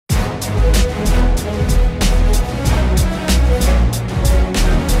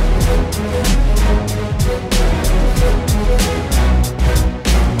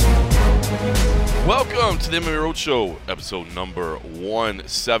Welcome to the MMA Roadshow, episode number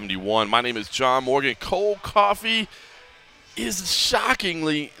 171. My name is John Morgan. Cold Coffee is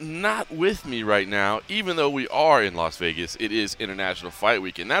shockingly not with me right now, even though we are in Las Vegas. It is International Fight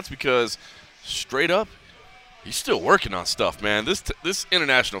Week, and that's because, straight up, he's still working on stuff, man. This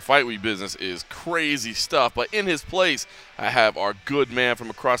International Fight Week business is crazy stuff, but in his place, I have our good man from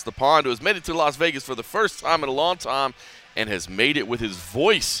across the pond who has made it to Las Vegas for the first time in a long time and has made it with his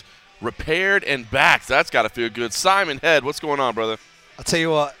voice repaired and back. That's got to feel good. Simon Head, what's going on, brother? I'll tell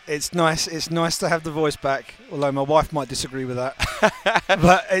you what, it's nice to have the voice back, although my wife might disagree with that.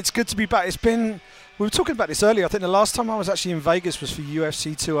 But it's good to be back. We were talking about this earlier. I think the last time I was actually in Vegas was for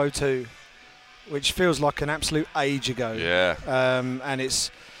UFC 202, which feels like an absolute age ago. Yeah. And it's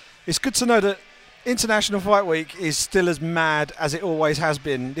good to know that International Fight Week is still as mad as it always has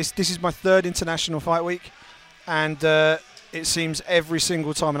been. This is my third International Fight Week, and it seems every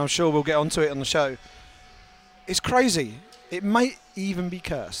single time, and I'm sure we'll get onto it on the show, it's crazy. It may even be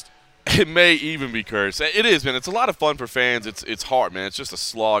cursed. It may even be cursed. It is, man. It's a lot of fun for fans. It's hard, man. It's just a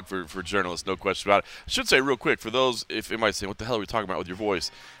slog for journalists, no question about it. I should say real quick, for those, if anybody saying, what the hell are we talking about with your voice?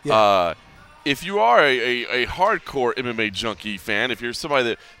 Yeah. If you are a hardcore MMA junkie fan, if you're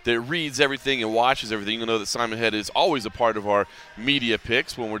somebody that reads everything and watches everything, you'll know that Simon Head is always a part of our media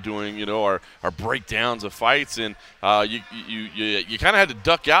picks when we're doing, our breakdowns of fights. And you kind of had to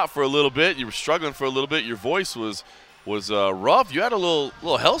duck out for a little bit. You were struggling for a little bit. Your voice was rough. You had a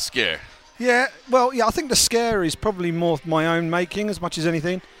little health scare. Yeah, well, yeah, I think the scare is probably more my own making as much as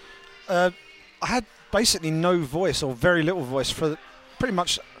anything. I had basically no voice or very little voice for pretty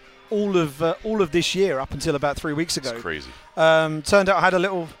much all of this year up until about 3 weeks ago. It's crazy. Turned out I had a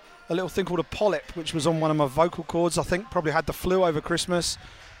little thing called a polyp, which was on one of my vocal cords. I think probably had the flu over Christmas.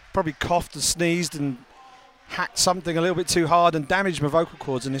 Probably coughed and sneezed and hacked something a little bit too hard and damaged my vocal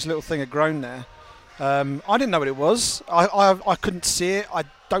cords, and this little thing had grown there. I didn't know what it was. I couldn't see it. I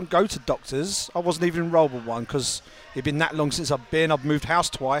don't go to doctors. I wasn't even enrolled with one because it'd been that long since I've moved house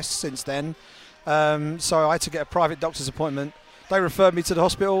twice since then. So I had to get a private doctor's appointment. They referred me to the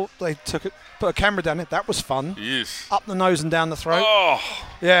hospital. They put a camera down it. That was fun. Yes. Up the nose and down the throat. Oh.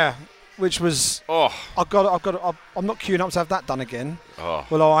 Yeah, which was. Oh. I'm not queuing up to have that done again. Oh.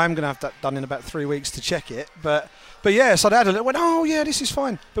 Well, I am going to have that done in about 3 weeks to check it. But yeah, so I had a little. Went, oh yeah, this is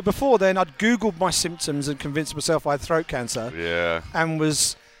fine. But before then, I'd Googled my symptoms and convinced myself I had throat cancer. Yeah. And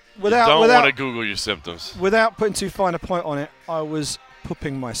was you don't want to Google your symptoms. Without putting too fine a point on it, I was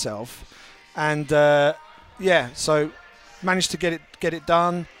pooping myself, and yeah, so. Managed to get it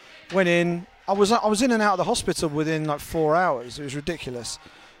done. Went in. I was in and out of the hospital within like 4 hours. It was ridiculous,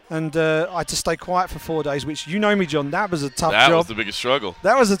 and I had to stay quiet for 4 days. Which, you know me, John. That was a tough job. That was the biggest struggle.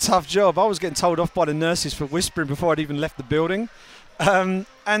 That was a tough job. I was getting told off by the nurses for whispering before I'd even left the building.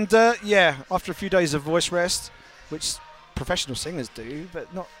 Yeah, after a few days of voice rest, which professional singers do,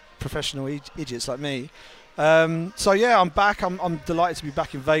 but not professional idiots like me. So yeah, I'm back. I'm delighted to be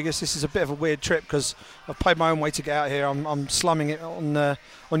back in Vegas. This is a bit of a weird trip because I've paid my own way to get out here. I'm slumming it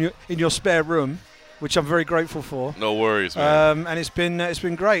in your spare room, which I'm very grateful for. No worries, man. And it's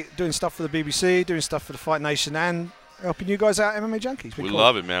been great doing stuff for the BBC, doing stuff for the Fight Nation, and helping you guys out, MMA Junkies. We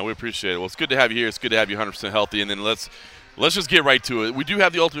love it, man. We appreciate it. Well, it's good to have you here. It's good to have you 100% healthy. And then let's just get right to it. We do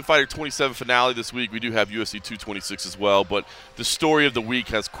have the Ultimate Fighter 27 finale this week. We do have UFC 226 as well. But the story of the week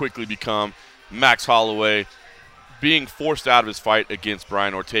has quickly become Max Holloway being forced out of his fight against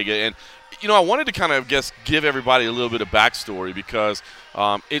Brian Ortega. And, I wanted to kind of, give everybody a little bit of backstory because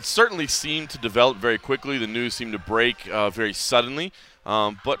it certainly seemed to develop very quickly. The news seemed to break very suddenly.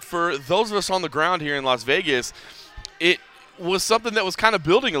 But for those of us on the ground here in Las Vegas, it was something that was kind of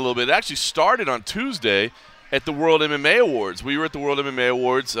building a little bit. It actually started on Tuesday at the World MMA Awards. We were at the World MMA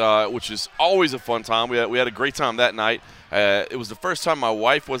Awards, which is always a fun time. We had a great time that night. It was the first time my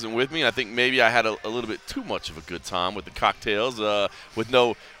wife wasn't with me, and I think maybe I had a little bit too much of a good time with the cocktails, with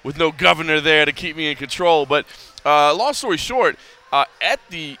no governor there to keep me in control. But long story short, at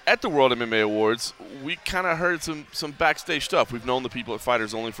the World MMA Awards, we kind of heard some backstage stuff. We've known the people at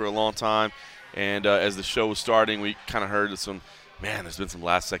Fighters Only for a long time, and as the show was starting, we kind of heard there's been some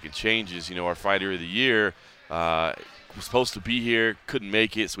last-second changes. Our Fighter of the Year was supposed to be here, couldn't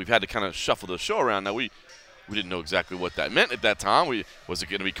make it, so we've had to kind of shuffle the show around. Now, we didn't know exactly what that meant at that time. Was it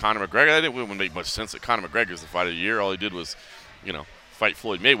going to be Conor McGregor? It wouldn't make much sense that Conor McGregor is the fight of the year. All he did was, fight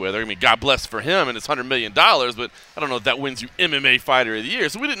Floyd Mayweather. I mean, God bless for him and it's $100 million, but I don't know if that wins you MMA Fighter of the Year.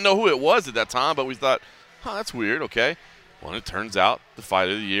 So we didn't know who it was at that time, but we thought, that's weird, okay. Well, it turns out the fight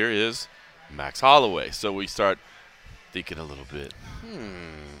of the year is Max Holloway. So we start thinking a little bit,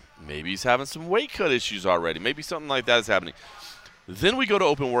 maybe he's having some weight cut issues already. Maybe something like that is happening. Then we go to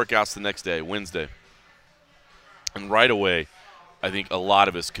open workouts the next day, Wednesday. And right away, I think a lot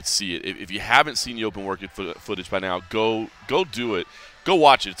of us could see it. If you haven't seen the open workout footage by now, go do it. Go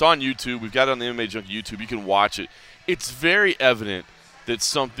watch it. It's on YouTube. We've got it on the MMA Junkie YouTube. You can watch it. It's very evident that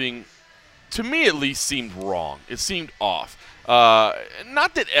something, to me at least, seemed wrong. It seemed off.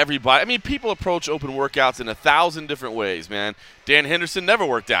 Not that everybody – I mean, people approach open workouts in 1,000 different ways, man. Dan Henderson never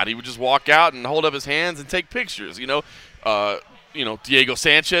worked out. He would just walk out and hold up his hands and take pictures, Diego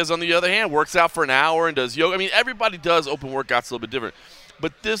Sanchez, on the other hand, works out for an hour and does yoga. I mean, everybody does open workouts a little bit different.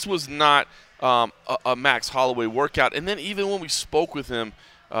 But this was not a Max Holloway workout. And then even when we spoke with him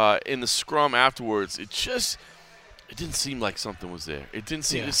in the scrum afterwards, it didn't seem like something was there.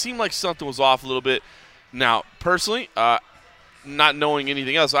 It seemed like something was off a little bit. Now, personally, not knowing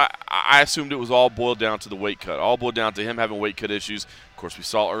anything else, I assumed it was all boiled down to the weight cut, all boiled down to him having weight cut issues. Of course, we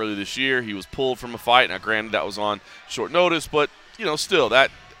saw earlier this year he was pulled from a fight. Now, granted, that was on short notice, but still,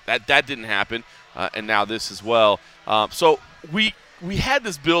 that didn't happen, and now this as well. So we had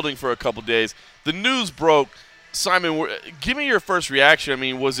this building for a couple days. The news broke. Simon, give me your first reaction. I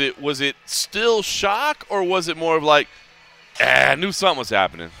mean, was it still shock, or was it more of like, I knew something was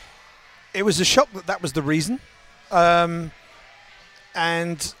happening? It was a shock that was the reason. And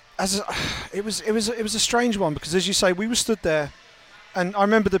it was a strange one, because, as you say, we were stood there, and I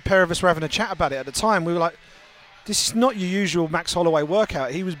remember the pair of us were having a chat about it at the time. We were like, this is not your usual Max Holloway workout.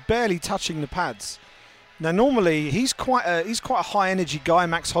 He was barely touching the pads. Now, normally he's quite a high energy guy,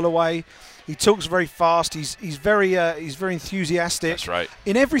 Max Holloway. He talks very fast. He's very enthusiastic. That's right.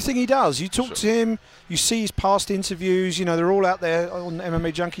 In everything he does. You talk to him, you see his past interviews. They're all out there on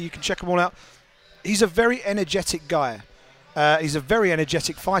MMA Junkie. You can check them all out. He's a very energetic guy. He's a very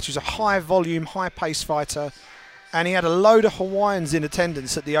energetic fighter. He's a high-volume, high-paced fighter. And he had a load of Hawaiians in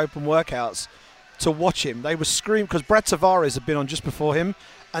attendance at the open workouts to watch him. They were screaming, because Brad Tavares had been on just before him,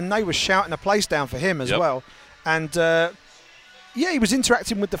 and they were shouting a place down for him as well. And, he was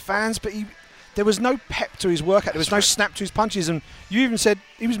interacting with the fans, but there was no pep to his workout. There was no snap to his punches. And you even said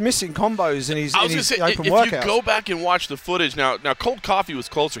he was missing combos in his open workouts. If you go back and watch the footage, now Cold Coffee was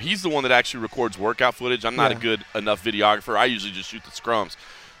closer. He's the one that actually records workout footage. I'm not a good enough videographer. I usually just shoot the scrums.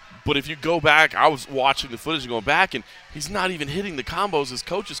 But if you go back, I was watching the footage and going back, and he's not even hitting the combos his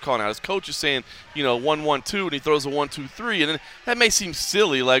coach is calling out. His coach is saying, 1-1-2, and he throws a 1-2-3. And then that may seem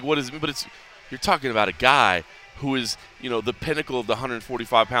silly, like what is it? But you're talking about a guy who is, the pinnacle of the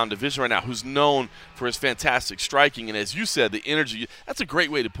 145-pound division right now, who's known for his fantastic striking. And as you said, the energy, that's a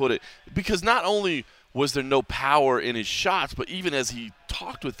great way to put it, because not only was there no power in his shots, but even as he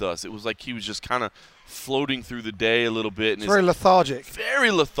talked with us, it was like he was just kind of floating through the day a little bit. And very lethargic.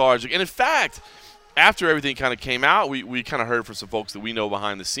 Very lethargic. And in fact, after everything kind of came out, we kind of heard from some folks that we know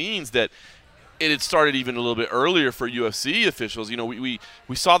behind the scenes that it had started even a little bit earlier for UFC officials. We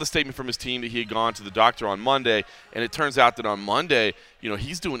saw the statement from his team that he had gone to the doctor on Monday, and it turns out that on Monday,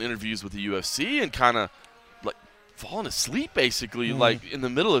 he's doing interviews with the UFC and kind of like falling asleep basically, like in the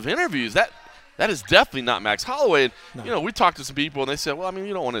middle of interviews. That is definitely not Max Holloway. And, no. We talked to some people, and they said, well, I mean,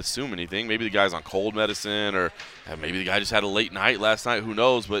 you don't want to assume anything. Maybe the guy's on cold medicine, or maybe the guy just had a late night last night. Who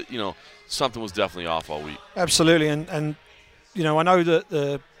knows? But, something was definitely off all week. Absolutely. And I know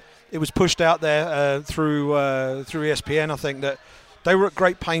that it was pushed out there through ESPN. I think that they were at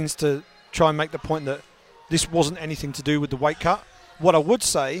great pains to try and make the point that this wasn't anything to do with the weight cut. What I would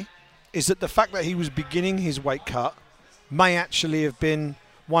say is that the fact that he was beginning his weight cut may actually have been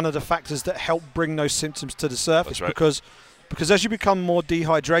one of the factors that helped bring those symptoms to the surface. That's right. Because as you become more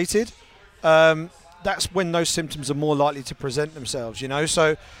dehydrated, that's when those symptoms are more likely to present themselves.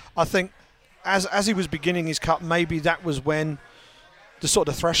 So I think as he was beginning his cut, maybe that was when the sort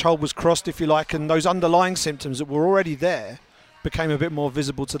of threshold was crossed, if you like, and those underlying symptoms that were already there became a bit more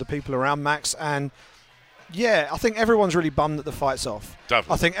visible to the people around Max. And I think everyone's really bummed that the fight's off.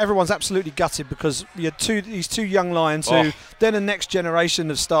 Definitely. I think everyone's absolutely gutted, because you had these two young lions who then the next generation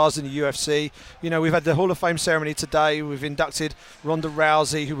of stars in the UFC. We've had the Hall of Fame ceremony today. We've inducted Ronda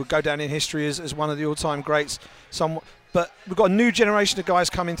Rousey, who would go down in history as one of the all-time greats. But we've got a new generation of guys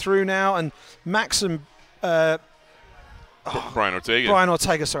coming through now, and Max and Brian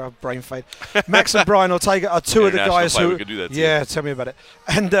Ortega. Sorry, I've brain fade. Max and Brian Ortega are two of the guys who. We could do that too. Yeah, tell me about it.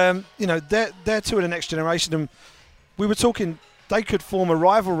 And they're two of the next generation. And we were talking, they could form a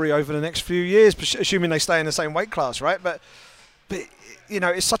rivalry over the next few years, assuming they stay in the same weight class, right? But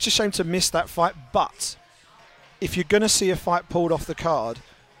it's such a shame to miss that fight. But if you're going to see a fight pulled off the card,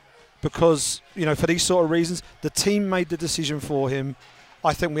 because, for these sort of reasons, the team made the decision for him.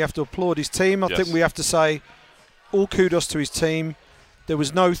 I think we have to applaud his team. I think we have to say all kudos to his team. There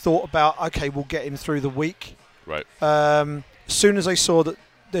was no thought about, okay, we'll get him through the week. Right. As soon as they saw that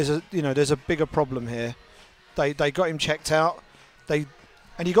there's a bigger problem here, they got him checked out.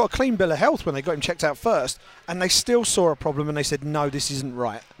 And he got a clean bill of health when they got him checked out first, and they still saw a problem and they said, no, this isn't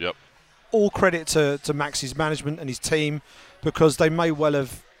right. Yep. All credit to Max's management and his team, because they may well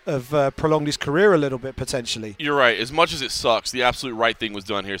have prolonged his career a little bit potentially. You're right. As much as it sucks, the absolute right thing was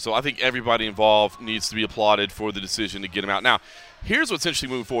done here. So I think everybody involved needs to be applauded for the decision to get him out. Now, here's what's interesting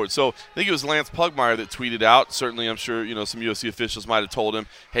moving forward. So I think it was Lance Pugmire that tweeted out. Certainly, I'm sure some UFC officials might have told him,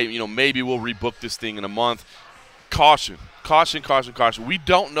 hey, maybe we'll rebook this thing in a month. Caution. We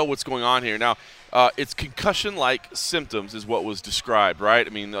don't know what's going on here. Now, it's concussion-like symptoms is what was described, right? I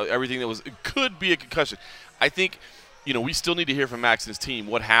mean, everything it could be a concussion. I think, we still need to hear from Max and his team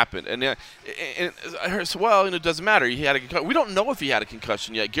what happened. And I heard, it doesn't matter. He had a concussion. We don't know if he had a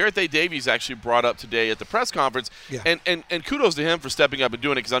concussion yet. Gareth A. Davies actually brought up today at the press conference, and kudos to him for stepping up and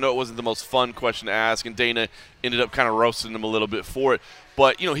doing it, because I know it wasn't the most fun question to ask, and Dana ended up kind of roasting him a little bit for it.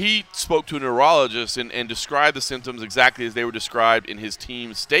 But, he spoke to a neurologist and described the symptoms exactly as they were described in his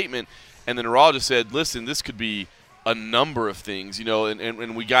team's statement. And the neurologist said, listen, this could be a number of things,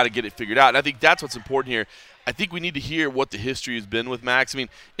 and we got to get it figured out. And I think that's what's important here. I think we need to hear what the history has been with Max. I mean,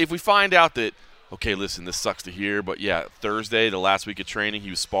 if we find out that, okay, listen, this sucks to hear, but, Thursday, the last week of training, he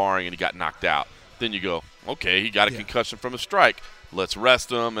was sparring and he got knocked out. Then you go, okay, he got a concussion from a strike. Let's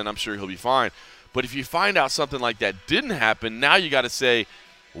rest him, and I'm sure he'll be fine. But if you find out something like that didn't happen, now you got to say,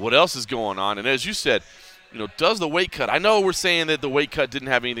 what else is going on? And as you said, does the weight cut – I know we're saying that the weight cut didn't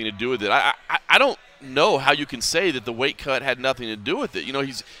have anything to do with it. I don't know how you can say that the weight cut had nothing to do with it.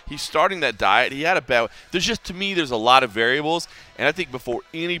 He's starting that diet. He had a bad – to me, there's a lot of variables. And I think before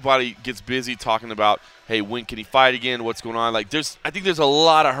anybody gets busy talking about, hey, when can he fight again, what's going on, I think there's a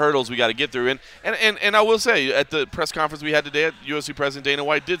lot of hurdles we got to get through. And I will say, at the press conference we had today, UFC President Dana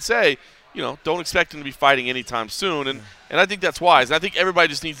White did say – don't expect him to be fighting anytime soon. And I think that's wise. And I think everybody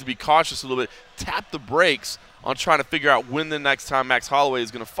just needs to be cautious a little bit, tap the brakes on trying to figure out when the next time Max Holloway is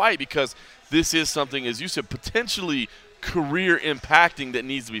going to fight, because this is something, as you said, potentially career impacting that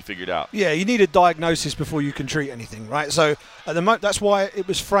needs to be figured out. Yeah, you need a diagnosis before you can treat anything, right? So at the moment, that's why it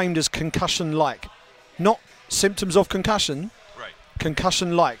was framed as concussion-like, not symptoms of concussion. Right.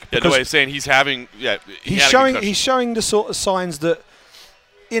 Concussion-like. Yeah, the way of saying he's having, he's showing the sort of signs that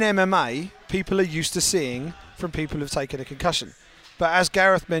in MMA, people are used to seeing from people who've taken a concussion. But as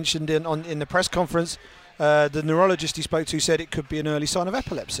Gareth mentioned in the press conference, the neurologist he spoke to said it could be an early sign of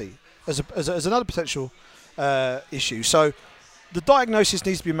epilepsy as another potential issue. So the diagnosis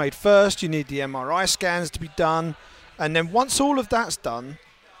needs to be made first. You need the MRI scans to be done. And then once all of that's done,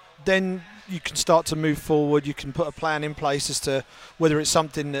 then you can start to move forward. You can put a plan in place as to whether it's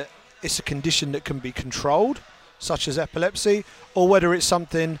something that it's a condition that can be controlled, such as epilepsy, or whether it's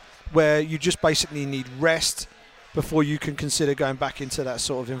something where you just basically need rest before you can consider going back into that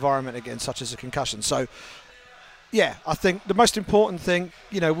sort of environment again, such as a concussion. So, I think the most important thing,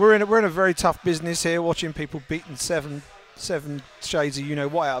 we're in a very tough business here, watching people beating seven shades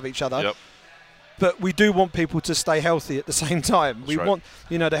of what out of each other. Yep. But we do want people to stay healthy at the same time. We want,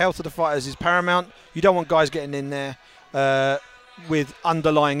 the health of the fighters is paramount. You don't want guys getting in there with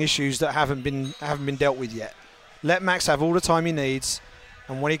underlying issues that haven't been dealt with yet. Let Max have all the time he needs,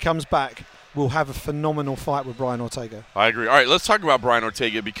 and when he comes back, we'll have a phenomenal fight with Brian Ortega. I agree. All right, let's talk about Brian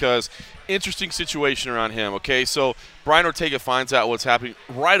Ortega, because interesting situation around him, okay? So Brian Ortega finds out what's happening.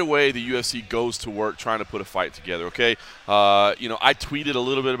 Right away, the UFC goes to work trying to put a fight together, okay? I tweeted a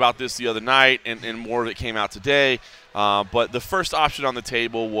little bit about this the other night, and more of it came out today. But the first option on the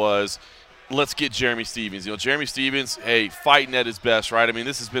table was, let's get Jeremy Stephens. Jeremy Stephens, hey, fighting at his best, right? I mean,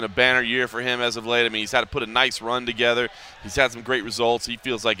 this has been a banner year for him as of late. I mean, he's had to put a nice run together. He's had some great results. He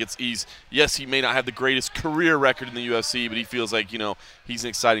feels like yes, he may not have the greatest career record in the UFC, but he feels like, he's an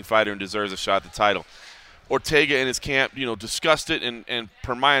exciting fighter and deserves a shot at the title. Ortega and his camp, discussed it, and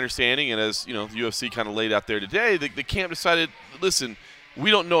per my understanding, and as, the UFC kind of laid out there today, the camp decided, listen, we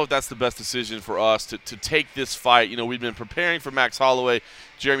don't know if that's the best decision for us to take this fight. We've been preparing for Max Holloway.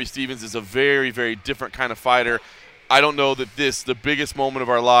 Jeremy Stephens is a very, very different kind of fighter. I don't know that the biggest moment of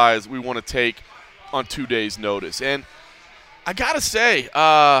our lives, we want to take on 2 days' notice. And I got to say,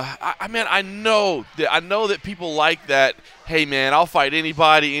 I know that people like that, hey, man, I'll fight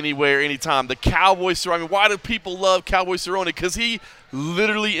anybody, anywhere, anytime. The Cowboy Cerrone, why do people love Cowboy Cerrone? Because he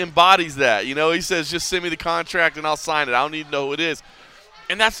literally embodies that. He says, just send me the contract and I'll sign it. I don't need to know who it is.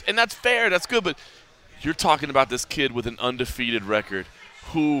 And that's fair. That's good. But you're talking about this kid with an undefeated record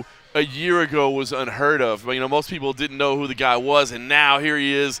who a year ago was unheard of. You know, most people didn't know who the guy was, and now here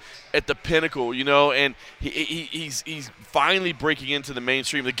he is at the pinnacle, you know, and he's finally breaking into the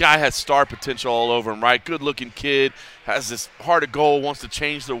mainstream. The guy has star potential all over him, right? Good-looking kid, has this heart of gold, wants to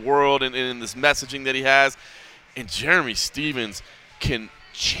change the world, and this messaging that he has. And Jeremy Stephens can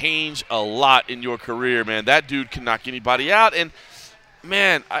change a lot in your career, man. That dude can knock anybody out. And,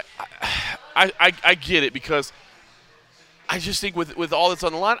 man, I get it, because I just think with all that's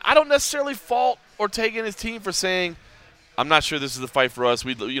on the line, I don't necessarily fault Ortega and his team for saying, I'm not sure this is the fight for us.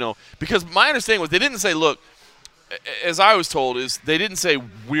 Because my understanding was they didn't say, look, as I was told, is they didn't say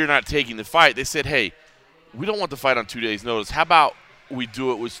we're not taking the fight. They said, hey, we don't want the fight on 2 days' notice. How about we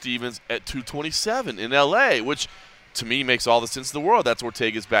do it with Stephens at 227 in L.A., which to me makes all the sense in the world. That's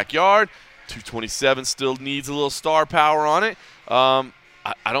Ortega's backyard. 227 still needs a little star power on it. I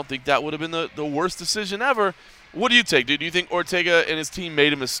don't think that would have been the worst decision ever. What do you take, dude? Do you think Ortega and his team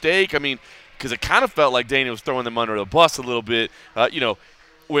made a mistake? I mean, because it kind of felt like Dana was throwing them under the bus a little bit.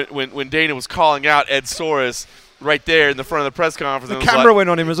 When Dana was calling out Ed Soros right there in the front of the press conference. The camera went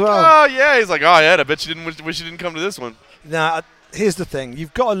on him as well. Oh, yeah. He's like, oh, yeah, I bet you didn't wish you didn't come to this one. Now, here's the thing.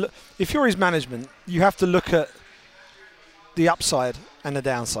 You've got to look, if you're his management, you have to look at the upside and the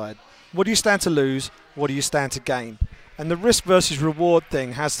downside. What do you stand to lose? What do you stand to gain? And the risk versus reward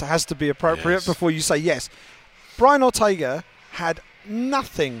thing has to be appropriate before you say yes. Brian Ortega had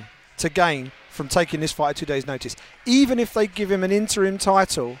nothing to gain from taking this fight at 2 days' notice. Even if they give him an interim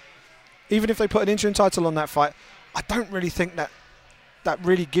title, even if they put an interim title on that fight, I don't really think that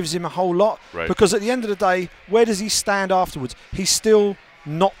really gives him a whole lot. Right. Because at the end of the day, where does he stand afterwards? He's still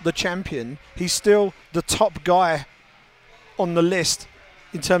not the champion. He's still the top guy on the list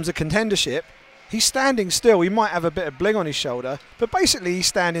in terms of contendership. He's standing still. He might have a bit of bling on his shoulder, but basically he's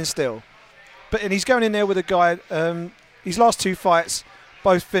standing still. And he's going in there with a guy, his last two fights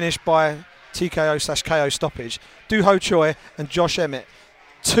both finished by TKO/KO stoppage. Doo Ho Choi and Josh Emmett.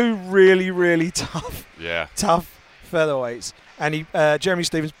 Two really, really tough featherweights. And Jeremy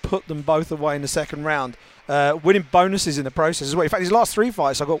Stephens put them both away in the second round, winning bonuses in the process as well. In fact, his last three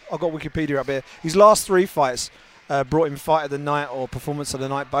fights, I've got Wikipedia up here, his last three fights brought him fight of the night or performance of the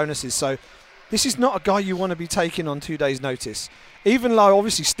night bonuses. So this is not a guy you want to be taking on 2 days' notice. Even though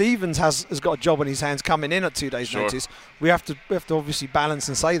obviously Stephens has got a job on his hands coming in at 2 days' notice, we have to obviously balance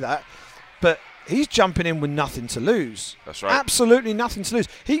and say that. But he's jumping in with nothing to lose. That's right. Absolutely nothing to lose.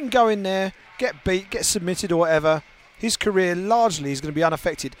 He can go in there, get beat, get submitted or whatever. His career largely is going to be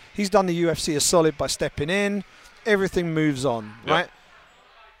unaffected. He's done the UFC a solid by stepping in. Everything moves on, right?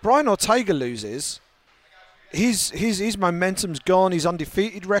 Brian Ortega loses. His momentum's gone. His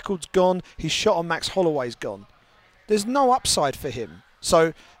undefeated record's gone. His shot on Max Holloway's gone. There's no upside for him.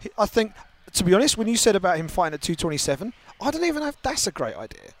 So I think, to be honest, when you said about him fighting at 227, I don't even know if that's a great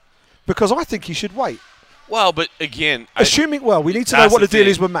idea. Because I think he should wait. Well, but again, we need to know what the deal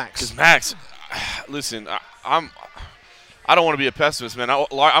is with Max. Because Max, listen, I don't want to be a pessimist, man.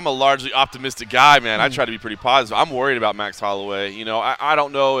 I'm a largely optimistic guy, man. I try to be pretty positive. I'm worried about Max Holloway. You know, I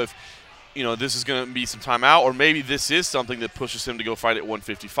don't know if, you know, this is going to be some time out, or maybe this is something that pushes him to go fight at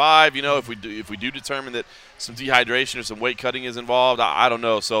 155. You know, if we do determine that some dehydration or some weight cutting is involved, I don't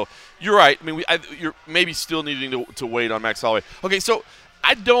know. So you're right. I mean, you're maybe still needing to wait on Max Holloway. Okay, so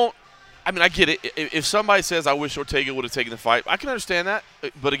I get it. If somebody says, I wish Ortega would have taken the fight, I can understand that.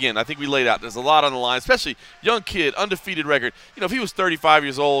 But, again, I think we laid out there's a lot on the line, especially young kid, undefeated record. You know, if he was 35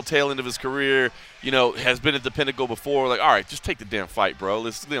 years old, tail end of his career, you know, has been at the pinnacle before, like, all right, just take the damn fight, bro.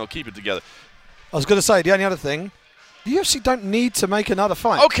 Let's, keep it together. I was going to say, the only other thing, the UFC don't need to make another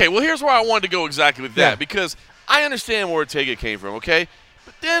fight. Okay, well, here's where I wanted to go exactly with that, because I understand where Ortega came from, okay?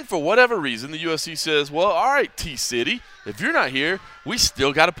 But then, for whatever reason, the UFC says, well, all right, T-City, if you're not here, we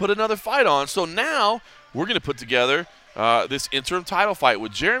still got to put another fight on. So now we're going to put together this interim title fight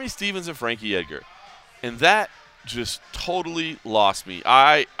with Jeremy Stephens and Frankie Edgar. And that just totally lost me.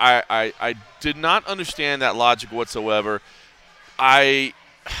 I did not understand that logic whatsoever. I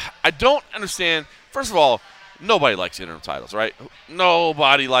don't understand. First of all, nobody likes interim titles, right?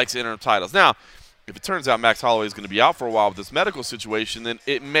 Nobody likes interim titles. Now, if it turns out Max Holloway is going to be out for a while with this medical situation, then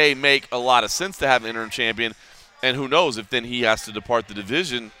it may make a lot of sense to have an interim champion. And who knows, if then he has to depart the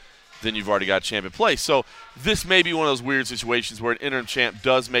division, then you've already got a champ in place. So this may be one of those weird situations where an interim champ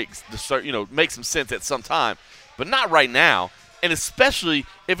does make some sense at some time, but not right now. And especially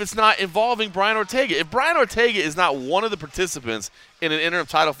if it's not involving Brian Ortega. If Brian Ortega is not one of the participants in an interim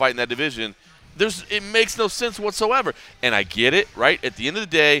title fight in that division, it makes no sense whatsoever. And I get it, right? At the end of the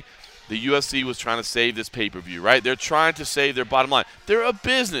day, the UFC was trying to save this pay-per-view, right? They're trying to save their bottom line. They're a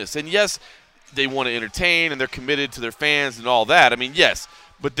business, and yes, they want to entertain, and they're committed to their fans and all that. I mean, yes,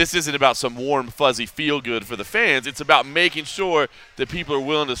 But this isn't about some warm, fuzzy feel-good for the fans. It's about making sure that people are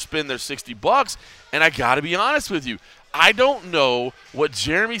willing to spend their $60. And I got to be honest with you, I don't know what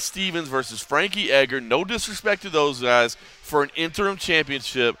Jeremy Stephens versus Frankie Edgar, no disrespect to those guys, for an interim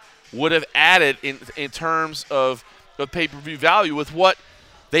championship would have added in terms of pay-per-view value with what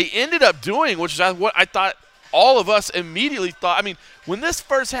they ended up doing, which is what I thought all of us immediately thought. I mean, when this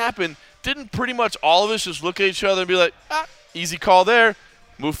first happened, didn't pretty much all of us just look at each other and be like, easy call there.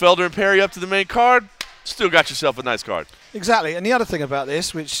 Move Felder and Perry up to the main card. Still got yourself a nice card. Exactly. And the other thing about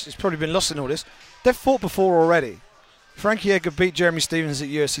this, which has probably been lost in all this, they've fought before already. Frankie Edgar beat Jeremy Stephens at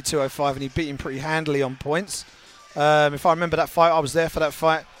UFC 205, and he beat him pretty handily on points. If I remember that fight, I was there for that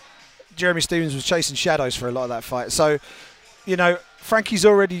fight. Jeremy Stephens was chasing shadows for a lot of that fight. So, you know, Frankie's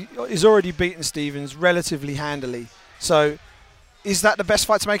already beaten Stephens relatively handily. So, is that the best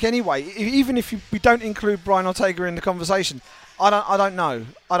fight to make anyway? Even if we don't include Brian Ortega in the conversation, I don't know.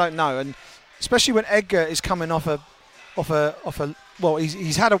 And especially when Edgar is coming off a well,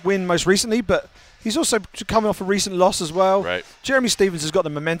 he's had a win most recently, but he's also coming off a recent loss as well. Right. Jeremy Stephens has got the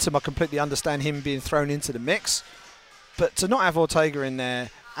momentum. I completely understand him being thrown into the mix, but to not have Ortega in there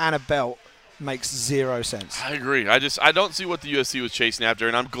and a belt makes zero sense. I agree. I don't see what the UFC was chasing after,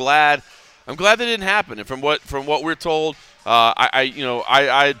 and I'm glad that didn't happen. And from what we're told,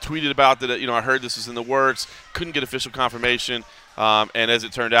 I tweeted about that. I heard this was in the works. Couldn't get official confirmation. And as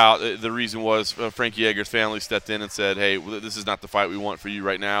it turned out, the reason was Frankie Edgar's family stepped in and said, "Hey, this is not the fight we want for you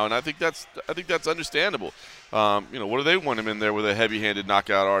right now." And I think that's understandable. What do they want him in there with a heavy-handed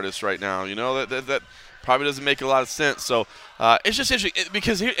knockout artist right now? That probably doesn't make a lot of sense. So it's just interesting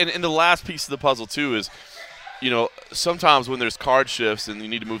because here, and the last piece of the puzzle too is, sometimes when there's card shifts and you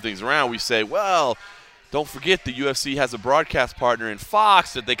need to move things around, we say, well, don't forget the UFC has a broadcast partner in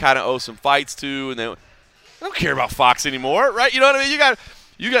Fox that they kind of owe some fights to, and they don't care about Fox anymore, right? You know what I mean?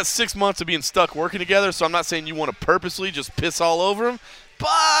 You got 6 months of being stuck working together, so I'm not saying you want to purposely just piss all over them,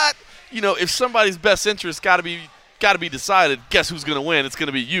 but if somebody's best interest got to be decided, guess who's going to win? It's going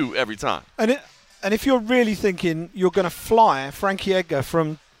to be you every time. And if you're really thinking you're going to fly Frankie Edgar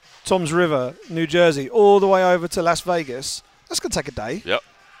from Toms River, New Jersey, all the way over to Las Vegas, that's going to take a day. Yep.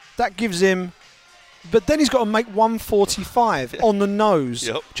 That gives him. But then he's got to make 145 on the nose.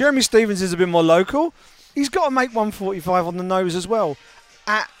 Yep. Jeremy Stephens is a bit more local. He's got to make 145 on the nose as well,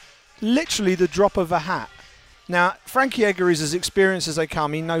 at literally the drop of a hat. Now, Frankie Edgar is as experienced as they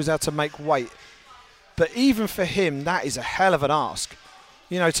come. He knows how to make weight. But even for him, that is a hell of an ask.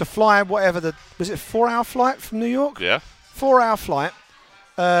 To fly whatever was it a 4-hour flight from New York? Yeah. 4-hour flight,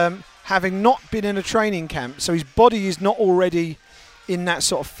 having not been in a training camp. So his body is not already in that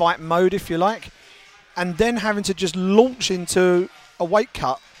sort of fight mode, if you like. And then having to just launch into a weight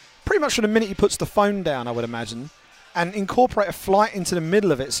cut pretty much from the minute he puts the phone down, I would imagine, and incorporate a flight into the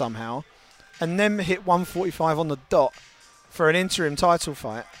middle of it somehow, and then hit 145 on the dot for an interim title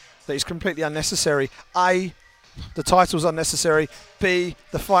fight that is completely unnecessary. A, the title's unnecessary. B,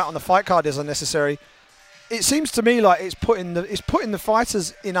 the fight on the fight card is unnecessary. It seems to me like it's putting the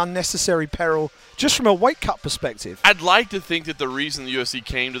fighters in unnecessary peril just from a weight cut perspective. I'd like to think that the reason the UFC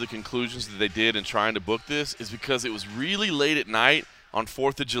came to the conclusions that they did in trying to book this is because it was really late at night on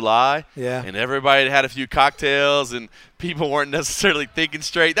 4th of July, and everybody had a few cocktails, and people weren't necessarily thinking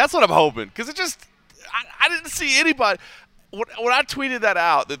straight. That's what I'm hoping, because I didn't see anybody. When I tweeted that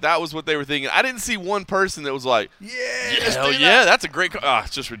out, that was what they were thinking, I didn't see one person that was like, hell yeah, that's a great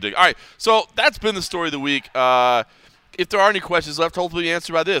it's just ridiculous. All right, so that's been the story of the week. If there are any questions left, hopefully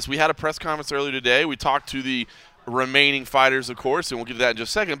answered by this. We had a press conference earlier today. We talked to the remaining fighters, of course, and we'll get to that in just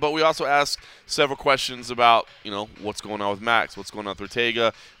a second. But we also asked several questions about, what's going on with Max, what's going on with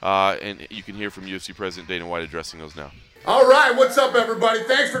Ortega, and you can hear from UFC President Dana White addressing those now. All right, what's up, everybody?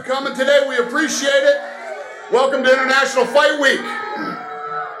 Thanks for coming today. We appreciate it. Welcome to International Fight Week.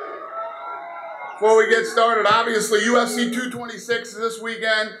 Before we get started, obviously, UFC 226 is this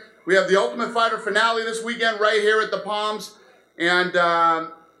weekend. We have the Ultimate Fighter finale this weekend right here at the Palms. And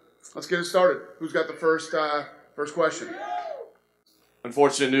let's get it started. Who's got the first question?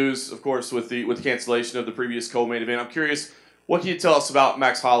 Unfortunate news, of course, with the cancellation of the previous co-main event. I'm curious, what can you tell us about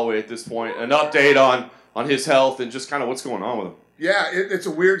Max Holloway at this point? An update on his health and just kind of what's going on with him. Yeah, it's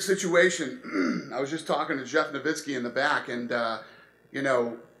a weird situation. I was just talking to Jeff Nowitzki in the back, and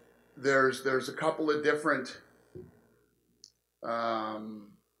there's a couple of different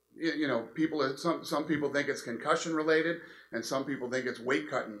people. Some people think it's concussion related, and some people think it's weight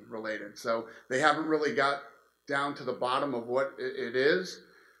cutting related. So they haven't really got down to the bottom of what it is,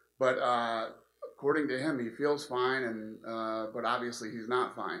 but according to him, he feels fine, and but obviously he's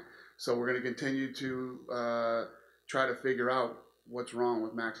not fine. So we're going to continue to try to figure out what's wrong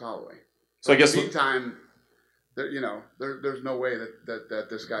with Max Holloway. So I guess in the meantime, there's no way that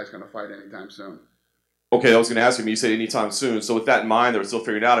this guy's going to fight anytime soon. Okay, I was going to ask him. You said anytime soon. So with that in mind, they're still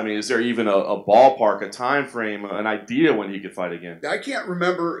figuring it out. I mean, is there even a ballpark, a time frame, an idea when he could fight again? I can't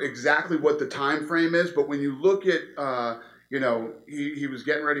remember exactly what the time frame is, but when you look at, he was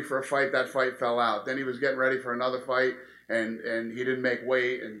getting ready for a fight. That fight fell out. Then he was getting ready for another fight, and he didn't make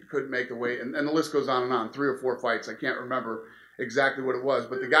weight and couldn't make the weight. And the list goes on and on. 3 or 4 fights. I can't remember exactly what it was,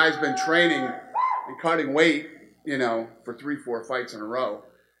 but the guy's been training and cutting weight, for 3-4 fights in a row.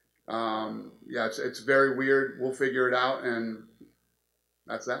 It's very weird. We'll figure it out, and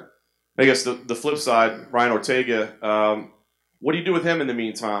that's that. I guess the flip side, Brian Ortega, what do you do with him in the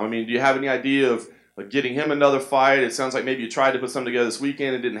meantime? I mean, do you have any idea of getting him another fight? It sounds like maybe you tried to put something together this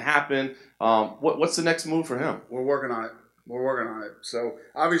weekend. It didn't happen. What's the next move for him? We're working on it. So,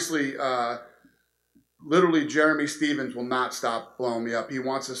 obviously, literally Jeremy Stevens will not stop blowing me up. He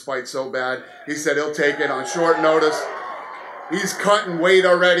wants this fight so bad. He said he'll take it on short notice. He's cutting weight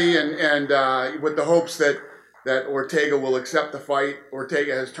already, and with the hopes that Ortega will accept the fight.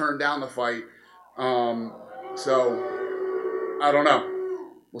 Ortega has turned down the fight. So, I don't know.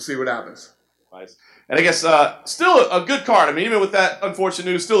 We'll see what happens. Nice. And I guess still a good card. I mean, even with that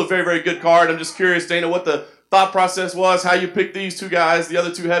unfortunate news, still a very, very good card. I'm just curious, Dana, what the thought process was, how you picked these 2 guys, the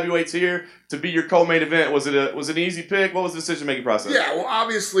other 2 heavyweights here, to be your co-main event. Was it an easy pick? What was the decision-making process? Yeah, well,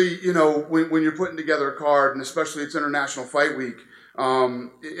 obviously, when you're putting together a card, and especially it's International Fight Week,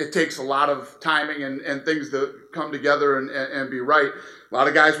 it takes a lot of timing and things to come together and be right. A lot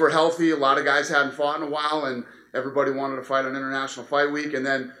of guys were healthy. A lot of guys hadn't fought in a while, and everybody wanted to fight on International Fight Week. And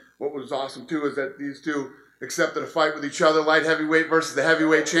then what was awesome, too, is that these 2 accepted a fight with each other, light heavyweight versus the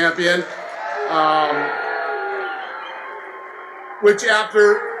heavyweight champion. Which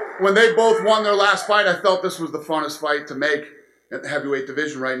when they both won their last fight, I felt this was the funnest fight to make at the heavyweight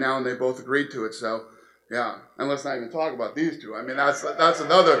division right now, and they both agreed to it. So, yeah, and let's not even talk about these 2. I mean, that's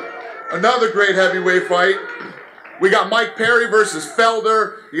another great heavyweight fight. We got Mike Perry versus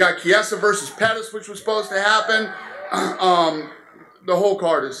Felder. You got Chiesa versus Pettis, which was supposed to happen. The whole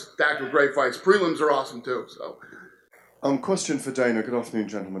card is stacked with great fights. Prelims are awesome too. So, question for Dana. Good afternoon,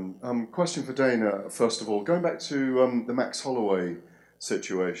 gentlemen. Question for Dana. First of all, going back to the Max Holloway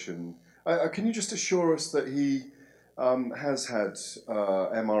situation, can you just assure us that he has had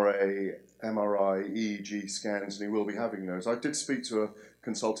MRI, EEG scans, and he will be having those? I did speak to a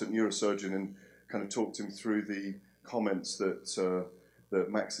consultant neurosurgeon and kind of talked him through the comments that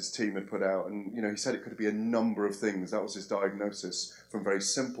Max's team had put out, and he said it could be a number of things. That was his diagnosis, from very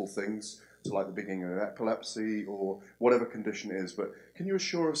simple things to like the beginning of epilepsy or whatever condition it is. But can you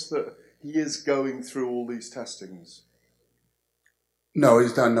assure us that he is going through all these testings? No,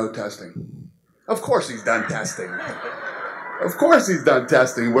 he's done no testing. Of course he's done testing. Of course he's done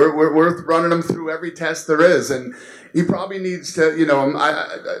testing. We're running him through every test there is, and he probably needs to.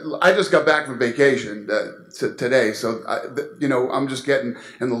 I just got back from vacation today, so I'm just getting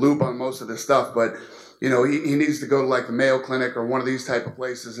in the loop on most of this stuff. But he needs to go to like the Mayo Clinic or one of these type of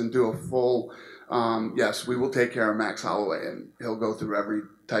places and do a full. Yes, we will take care of Max Holloway, and he'll go through every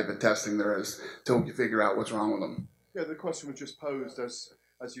type of testing there is till we figure out what's wrong with him. Yeah, the question was just posed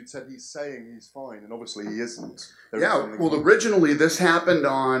as you said, he's saying he's fine, and obviously he isn't. Well, originally this happened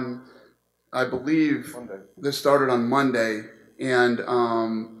on, I believe, Monday. This started on Monday, and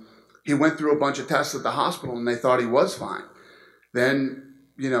he went through a bunch of tests at the hospital, and they thought he was fine. Then,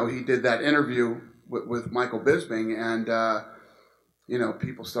 he did that interview with Michael Bisping, and,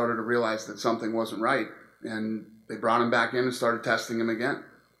 people started to realize that something wasn't right, and they brought him back in and started testing him again.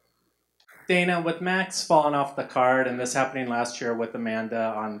 Dana, with Max falling off the card and this happening last year with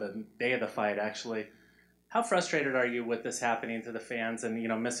Amanda on the day of the fight, actually, how frustrated are you with this happening to the fans and,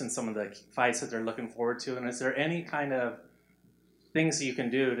 missing some of the fights that they're looking forward to? And is there any kind of things that you can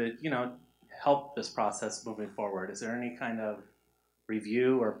do to, help this process moving forward? Is there any kind of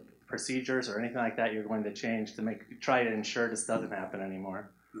review or procedures or anything like that you're going to change to try to ensure this doesn't happen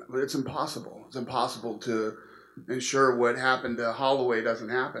anymore? It's impossible. It's impossible to ensure what happened to Holloway doesn't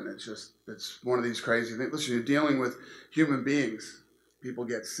happen. It's one of these crazy things. Listen, you're dealing with human beings. People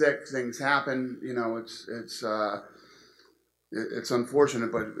get sick, things happen. It's unfortunate,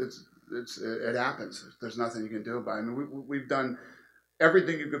 but it happens. There's nothing you can do about it. I mean, we've done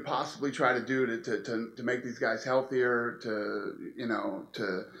everything you could possibly try to do to make these guys healthier,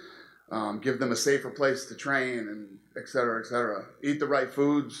 to give them a safer place to train, and et cetera, et cetera. Eat the right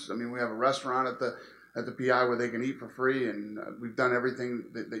foods. I mean, we have a restaurant at the PI where they can eat for free, and we've done everything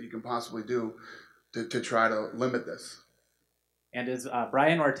that you can possibly do to try to limit this. And is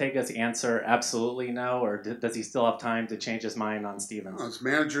Brian Ortega's answer absolutely no, or does he still have time to change his mind on Stevens? Well, his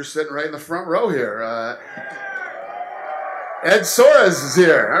manager's sitting right in the front row here. Ed Soares is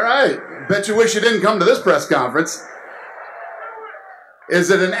here. All right. Bet you wish you didn't come to this press conference. Is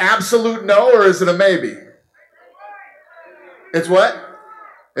it an absolute no or is it a maybe? It's what?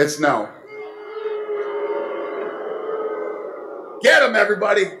 It's no. Get him,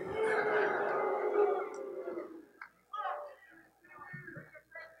 everybody.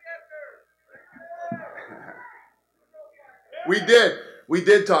 We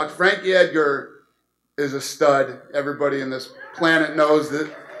did talk. Frankie Edgar is a stud. Everybody in this planet knows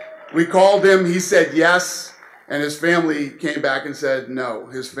that. We called him. He said yes. And his family came back and said no.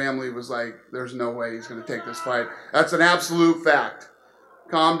 His family was like, there's no way he's going to take this fight. That's an absolute fact.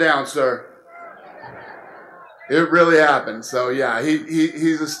 Calm down, sir. It really happened. So, yeah,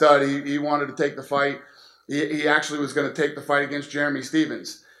 he's a stud. He wanted to take the fight. He actually was going to take the fight against Jeremy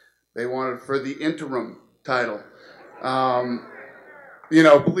Stevens. They wanted for the interim title. You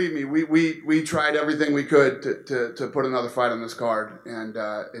know, believe me, we tried everything we could to put another fight on this card, and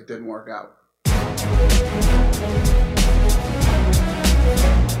it didn't work out.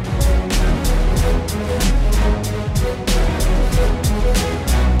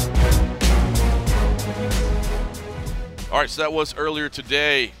 All right, so that was earlier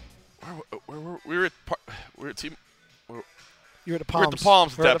today. We were at team. You're at the Palms. We're at the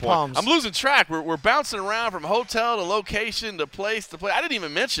Palms at We're that at the point. Palms. I'm losing track. We're bouncing around from hotel to location to place to place. I didn't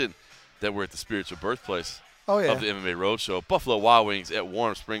even mention that we're at the spiritual birthplace of the MMA Roadshow, Buffalo Wild Wings at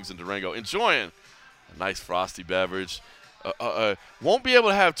Warm Springs in Durango, enjoying a nice frosty beverage. Won't be able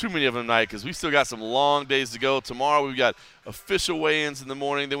to have too many of them tonight because we still got some long days to go. Tomorrow we've got official weigh-ins in the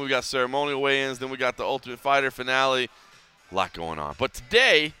morning, then we've got ceremonial weigh-ins, then we got the Ultimate Fighter finale. A lot going on. But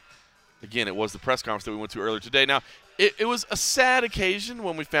today, again, it was the press conference that we went to earlier today. Now, it was a sad occasion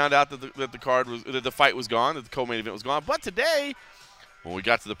when we found out that the fight was gone, that the co-main event was gone. But today, when we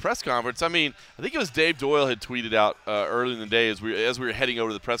got to the press conference, I mean, I think it was Dave Doyle had tweeted out early in the day as we were heading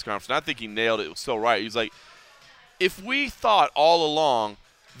over to the press conference, and I think he nailed it. It was so right. He was like, if we thought all along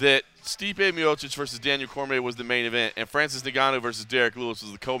that Stipe Miocic versus Daniel Cormier was the main event and Francis Ngannou versus Derek Lewis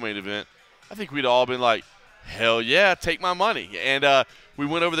was the co-main event, I think we'd all been like, hell yeah, take my money. And we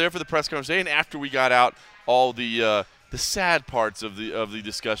went over there for the press conference today, and after we got out all the sad parts of the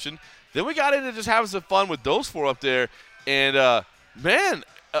discussion, then we got into just having some fun with those four up there. And, man,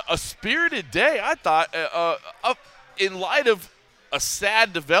 a spirited day, I thought. In light of a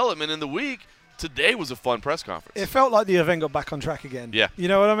sad development in the week, today was a fun press conference. It felt like the event got back on track again. Yeah. You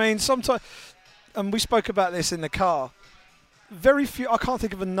know what I mean? Sometimes, and we spoke about this in the car, very few, I can't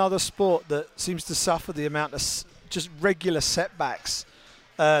think of another sport that seems to suffer the amount of just regular setbacks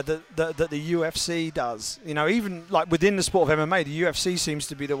that the UFC does. You know, even like within the sport of MMA, the UFC seems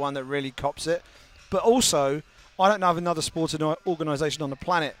to be the one that really cops it. But also, I don't know of another sporting organisation on the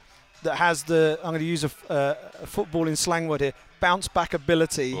planet that has the, I'm going to use a footballing slang word here, bounce back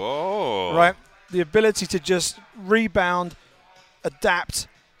ability. Oh. Right? The ability to just rebound, adapt,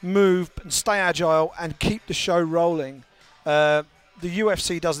 move, and stay agile and keep the show rolling. The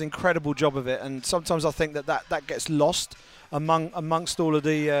UFC does an incredible job of it, and sometimes I think that gets lost amongst all of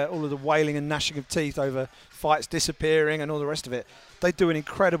the wailing and gnashing of teeth over fights disappearing and all the rest of it. They do an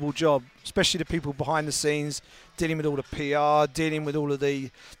incredible job, especially the people behind the scenes, dealing with all the PR, dealing with all of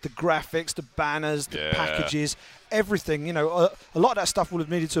the graphics, the banners, the packages, everything. You know, a lot of that stuff would have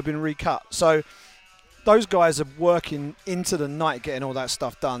needed to have been recut. So those guys are working into the night getting all that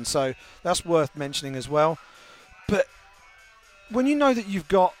stuff done. So that's worth mentioning as well. But when you know that you've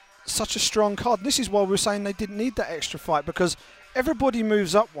got such a strong card, this is why we're saying they didn't need that extra fight, because everybody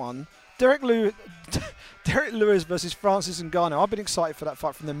moves up one. Derek Lewis versus Francis Ngannou. I've been excited for that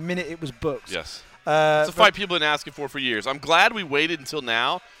fight from the minute it was booked. Yes. It's a fight people have been asking for years. I'm glad we waited until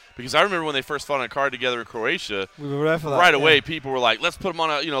now, because I remember when they first fought on a card together in Croatia. We were there for that. Right away, people were like, let's put them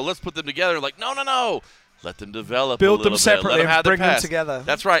on let's put them together. Like, no. Let them develop Build a little them separately bit. Let them and bring them together.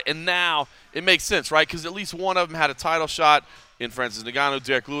 That's right. And now it makes sense, right? Because at least one of them had a title shot in Francis Ngannou.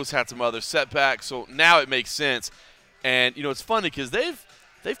 Derek Lewis had some other setbacks. So now it makes sense. And, you know, it's funny because they've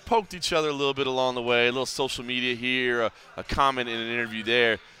poked each other a little bit along the way, a little social media here, a comment in an interview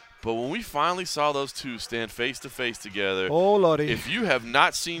there. But when we finally saw those two stand face-to-face together, oh, Lordy. If you have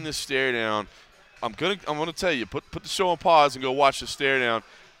not seen this stare down, I'm gonna tell you, put the show on pause and go watch the stare down.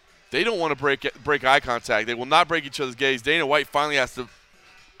 They don't want to break eye contact. They will not break each other's gaze. Dana White finally has to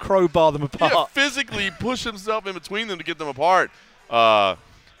crowbar them apart. Yeah, physically push himself in between them to get them apart.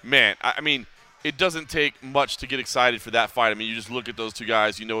 Man, I mean, it doesn't take much to get excited for that fight. I mean, you just look at those two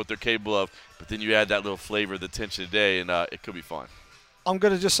guys, you know what they're capable of, but then you add that little flavor of the tension today, and it could be fun. I'm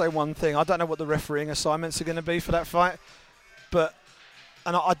going to just say one thing. I don't know what the refereeing assignments are going to be for that fight, but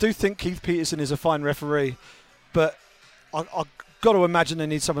I do think Keith Peterson is a fine referee, but I've got to imagine they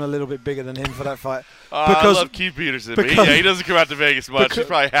need someone a little bit bigger than him for that fight. I love Keith Peterson, but he doesn't come out to Vegas much. He's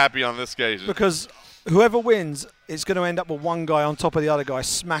probably happy on this occasion. Because whoever wins, it's going to end up with one guy on top of the other guy,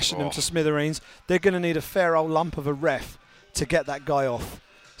 smashing them to smithereens. They're going to need a fair old lump of a ref to get that guy off.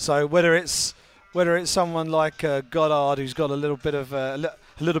 So whether it's someone like Goddard, who's got a little bit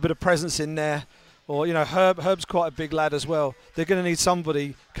of presence in there, or Herb's quite a big lad as well. They're going to need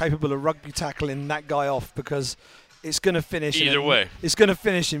somebody capable of rugby tackling that guy off, because it's going to finish either way. It's going to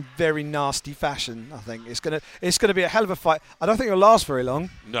finish in very nasty fashion. I think it's going to be a hell of a fight. I don't think it'll last very long.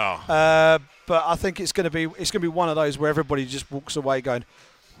 No. But I think it's going to be one of those where everybody just walks away going,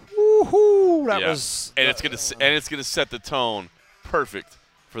 "Woohoo!" That was. And it's going to set the tone perfect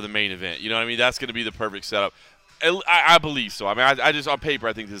for the main event. You know what I mean? That's going to be the perfect setup. I believe so. I mean, I just on paper,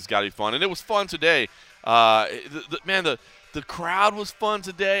 I think this has got to be fun, and it was fun today. The crowd was fun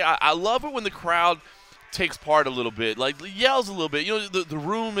today. I love it when the crowd takes part a little bit, like yells a little bit. The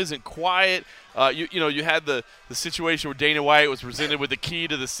room isn't quiet. You had the situation where Dana White was presented with the key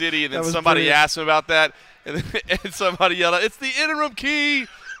to the city, and then somebody asked him about that, and somebody yelled out, "It's the interim key!"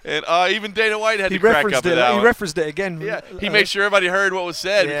 And even Dana White had to crack up at that. He referenced it again. Yeah, he made sure everybody heard what was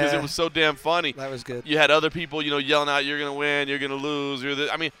said because it was so damn funny. That was good. You had other people, yelling out, "You're gonna win, you're gonna lose."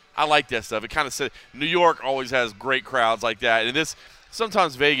 I mean, I like that stuff. It kind of said New York always has great crowds like that, and this.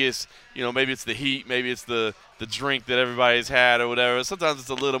 Sometimes Vegas, maybe it's the heat, maybe it's the drink that everybody's had or whatever. Sometimes it's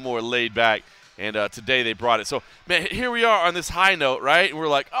a little more laid back, and today they brought it. So, man, here we are on this high note, right? And we're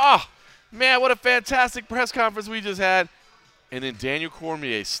like, oh, man, what a fantastic press conference we just had. And then Daniel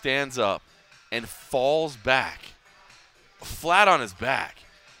Cormier stands up and falls back, flat on his back.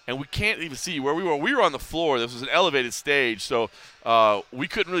 And we can't even see where we were. We were on the floor. This was an elevated stage, so we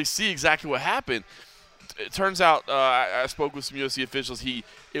couldn't really see exactly what happened. It turns out I spoke with some UFC officials. And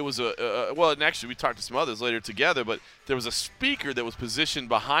actually we talked to some others later together, but there was a speaker that was positioned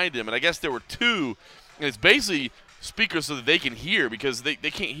behind him, and I guess there were two, and it's basically speakers so that they can hear, because they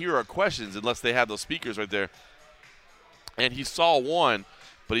can't hear our questions unless they have those speakers right there. And he saw one,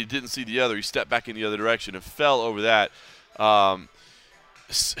 but he didn't see the other. He stepped back in the other direction and fell over that.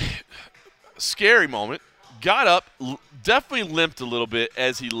 Scary moment. Got up, definitely limped a little bit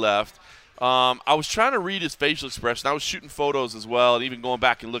as he left. I was trying to read his facial expression. I was shooting photos as well, and even going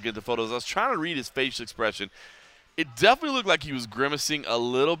back and looking at the photos. I was trying to read his facial expression. It definitely looked like he was grimacing a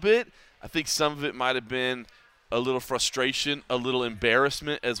little bit. I think some of it might have been a little frustration, a little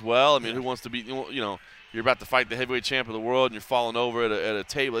embarrassment as well. I mean, who wants to be, you're about to fight the heavyweight champ of the world, and you're falling over at a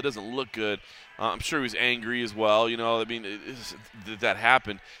table. It doesn't look good. I'm sure he was angry as well. I mean, that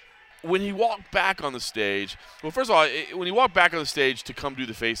happened. When he walked back on the stage, well, first of all, when he walked back on the stage to come do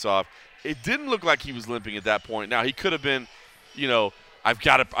the face-off, it didn't look like he was limping at that point. Now, he could have been, I've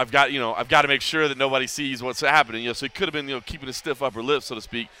got to make sure that nobody sees what's happening. So he could have been, keeping a stiff upper lip, so to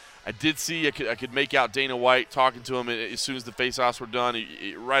speak. I did see, I could make out Dana White talking to him as soon as the face-offs were done.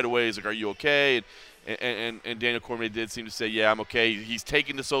 He right away, he's like, "Are you okay?" And Daniel Cormier did seem to say, "Yeah, I'm okay." He's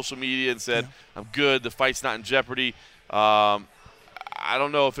taken to social media and said, "I'm good. The fight's not in jeopardy." I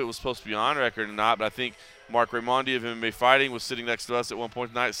don't know if it was supposed to be on record or not, but I think Mark Raimondi of MMA Fighting was sitting next to us at one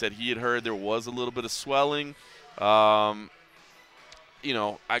point tonight, said he had heard there was a little bit of swelling. I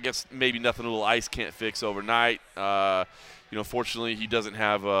guess maybe nothing a little ice can't fix overnight. Fortunately, he doesn't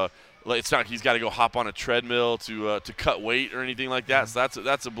have it's not like he's got to go hop on a treadmill to cut weight or anything like that. So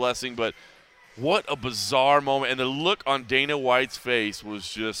that's a blessing. But what a bizarre moment, and the look on Dana White's face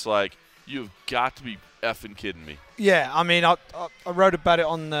was just like, you've got to be effing kidding me. Yeah, I mean, I wrote about it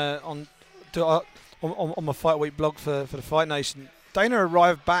on my Fight Week blog for the Fight Nation. Dana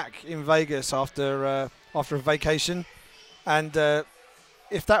arrived back in Vegas after a vacation, and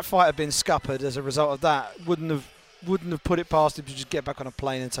if that fight had been scuppered as a result of that, wouldn't have put it past him to just get back on a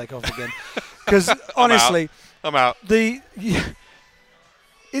plane and take off again. Because honestly, I'm out. The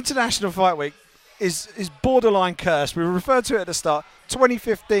International Fight Week is borderline cursed. We referred to it at the start.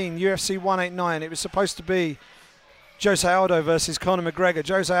 2015 UFC 189. It was supposed to be Jose Aldo versus Conor McGregor.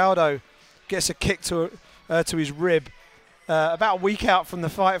 Jose Aldo gets a kick to his rib about a week out from the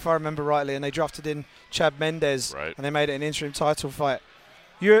fight, if I remember rightly, and they drafted in Chad Mendes, right, and they made it an interim title fight.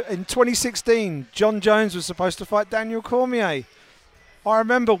 In 2016, John Jones was supposed to fight Daniel Cormier. I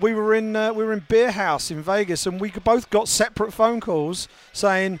remember we were in Beer House in Vegas, and we both got separate phone calls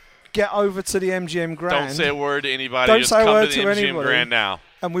saying, "Get over to the MGM Grand. Don't say a word to anybody. Don't Just say a come word to the to MGM anybody. Grand now."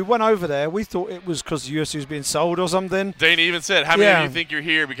 And we went over there. We thought it was because the UFC was being sold or something. Dana even said, how many of you think you're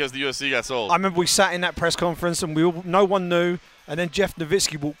here because the UFC got sold? I remember we sat in that press conference and no one knew. And then Jeff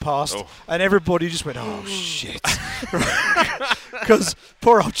Nowitzki walked past, and everybody just went, "Oh shit!" Because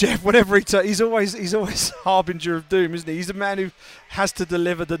poor old Jeff, whenever he's always harbinger of doom, isn't he? He's a man who has to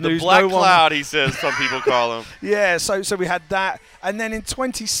deliver the news. The black cloud, he says. Some people call him. Yeah. So we had that, and then in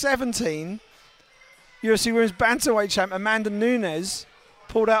 2017, UFC Women's Bantamweight champ Amanda Nunes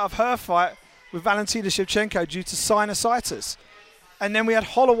pulled out of her fight with Valentina Shevchenko due to sinusitis, and then we had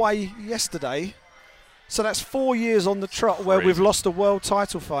Holloway yesterday. So that's 4 years on the trot where we've lost a world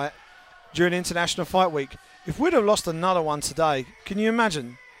title fight during International Fight Week. If we'd have lost another one today, can you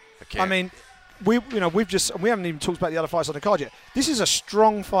imagine? I mean, we haven't even talked about the other fights on the card yet. This is a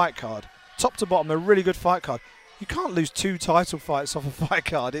strong fight card, top to bottom, a really good fight card. You can't lose 2 title fights off a fight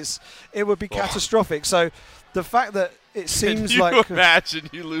card. It would be catastrophic. So the fact that it seems like, can you imagine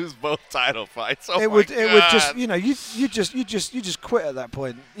you lose both title fights? Oh, it would just, you just quit at that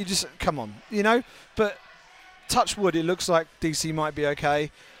point. You just come on, But touch wood, it looks like DC might be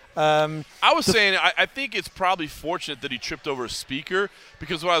okay. I was saying, I think it's probably fortunate that he tripped over a speaker,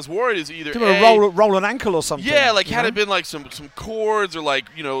 because what I was worried is either roll an ankle or something. Yeah, like had it been like some cords or like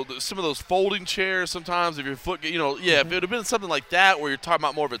some of those folding chairs. Sometimes if your foot, if it would have been something like that where you're talking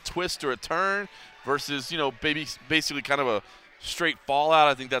about more of a twist or a turn versus basically kind of a straight fallout.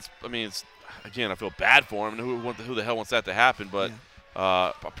 I think it's again, I feel bad for him. Who the hell wants that to happen? But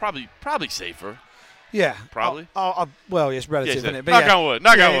probably safer. Yeah, probably. Well, it's relative, isn't it? But knock on wood.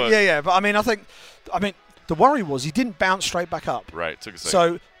 Knock on wood. Yeah. But I mean, the worry was he didn't bounce straight back up. Right. Took a second.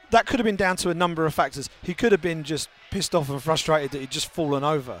 So that could have been down to a number of factors. He could have been just pissed off and frustrated that he'd just fallen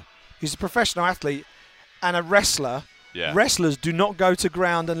over. He's a professional athlete and a wrestler. Yeah. Wrestlers do not go to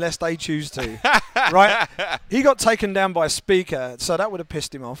ground unless they choose to. Right? He got taken down by a speaker, so that would have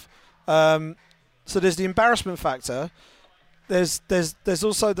pissed him off. So there's the embarrassment factor. There's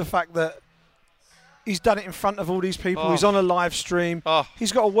also the fact that he's done it in front of all these people. He's on a live stream.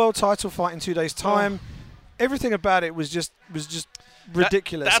 He's got a world title fight in 2 days' time. Everything about it was just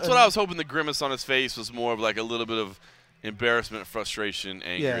ridiculous. That's what I was hoping. The grimace on his face was more of like a little bit of embarrassment, frustration,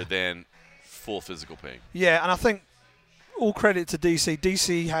 anger than full physical pain. Yeah, and I think all credit to DC.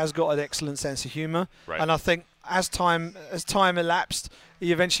 DC has got an excellent sense of humor, and I think as time elapsed,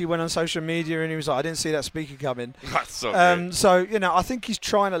 he eventually went on social media and he was like, "I didn't see that speaker coming." That's so good. So I think he's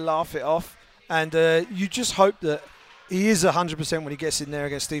trying to laugh it off. And you just hope that he is 100% when he gets in there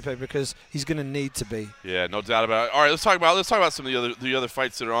against Stipe, because he's going to need to be. Yeah, no doubt about it. All right, let's talk about some of the other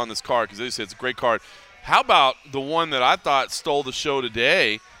fights that are on this card, because as I said, it's a great card. How about the one that I thought stole the show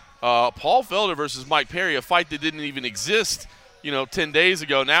today, Paul Felder versus Mike Perry, a fight that didn't even exist, 10 days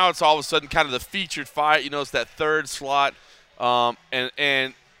ago. Now it's all of a sudden kind of the featured fight. It's that third slot, and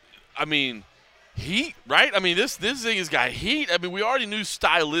I mean, heat, right? I mean, this thing has got heat. I mean, we already knew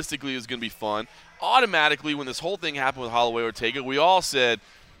stylistically it was going to be fun. Automatically, when this whole thing happened with Holloway Ortega, we all said,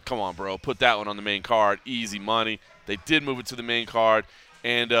 come on, bro, put that one on the main card. Easy money. They did move it to the main card.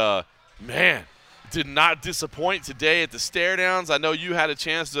 And, man, did not disappoint today at the stare downs. I know you had a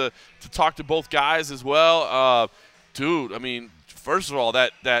chance to talk to both guys as well. Dude, I mean, first of all,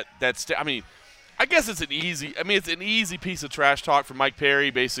 I guess it's an easy piece of trash talk for Mike Perry.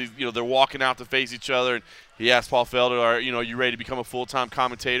 Basically, they're walking out to face each other, and he asked Paul Felder, are you ready to become a full-time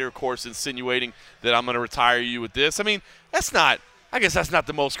commentator? Of course, insinuating that I'm going to retire you with this. I mean, that's not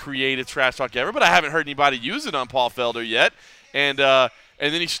the most creative trash talk ever, but I haven't heard anybody use it on Paul Felder yet. And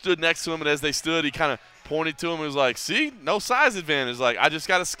then he stood next to him, and as they stood, he kind of pointed to him and was like, see, no size advantage. Like, I just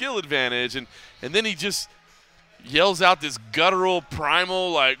got a skill advantage. And then he just yells out this guttural, primal,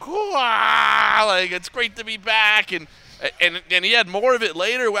 like, "Hoo-ah!" Like, it's great to be back, and he had more of it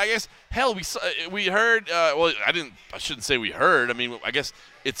later. I guess, hell, we heard. I shouldn't say we heard. I mean, I guess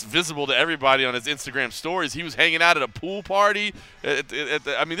it's visible to everybody on his Instagram stories. He was hanging out at a pool party.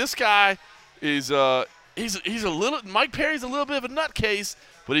 I mean, this guy is he's a little. Mike Perry's a little bit of a nutcase,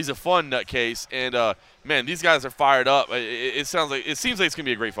 but he's a fun nutcase, and man, these guys are fired up. It seems like it's gonna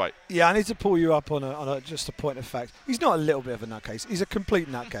be a great fight. Yeah, I need to pull you up on just a point of fact. He's not a little bit of a nutcase. He's a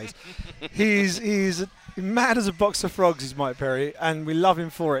complete nutcase. he's mad as a box of frogs, is Mike Perry, and we love him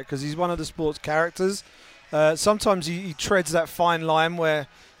for it because he's one of the sport's characters. Sometimes he treads that fine line where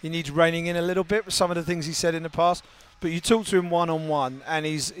he needs reining in a little bit with some of the things he said in the past. But you talk to him one-on-one, and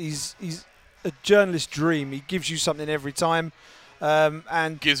he's a journalist's dream. He gives you something every time,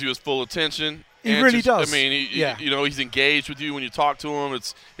 and gives you his full attention. He really does. I mean, he's engaged with you when you talk to him.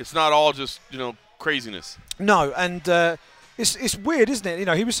 It's not all just craziness. No, and it's weird, isn't it? You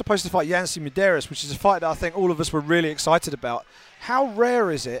know, he was supposed to fight Yancy Medeiros, which is a fight that I think all of us were really excited about. How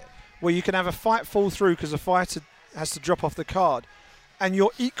rare is it where you can have a fight fall through because a fighter has to drop off the card, and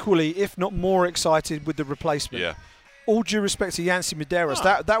you're equally, if not more, excited with the replacement? Yeah. All due respect to Yancy Medeiros,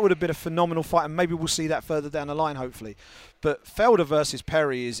 that would have been a phenomenal fight, and maybe we'll see that further down the line, hopefully. But Felder versus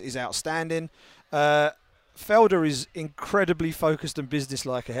Perry is outstanding. Felder is incredibly focused and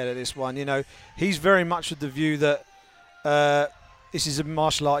businesslike ahead of this one. You know, he's very much of the view that this is a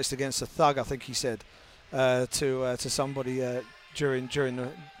martial artist against a thug, I think he said to somebody during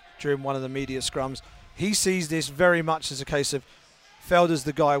one of the media scrums. He sees this very much as a case of Felder's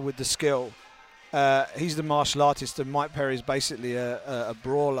the guy with the skill. He's the martial artist, and Mike Perry is basically a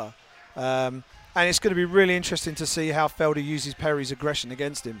brawler. And it's going to be really interesting to see how Felder uses Perry's aggression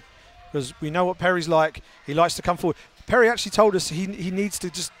against him, because we know what Perry's like. He likes to come forward. Perry actually told us he needs to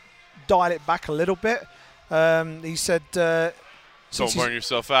just dial it back a little bit. He said, don't burn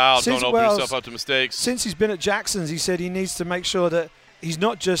yourself out. Don't open yourself up to mistakes. Since he's been at Jackson's, he said he needs to make sure that he's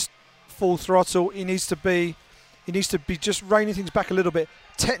not just full throttle. He needs to be just reining things back a little bit,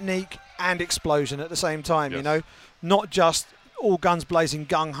 technique and explosion at the same time. Yes. You know, not just all guns blazing,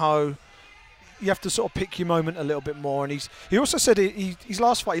 gung ho. You have to sort of pick your moment a little bit more. And he also said his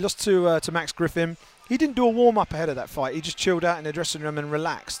last fight he lost to Max Griffin. He didn't do a warm up ahead of that fight. He just chilled out in the dressing room and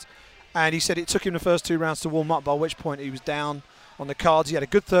relaxed. And he said it took him the first 2 rounds to warm up, by which point he was down on the cards. He had a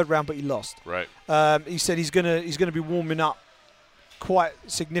good third round, but he lost. Right. He said he's gonna be warming up quite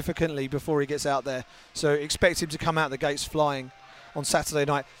significantly before he gets out there. So expect him to come out the gates flying on Saturday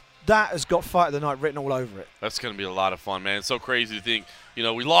night. That has got Fight of the Night written all over it. That's going to be a lot of fun, man. It's so crazy to think, you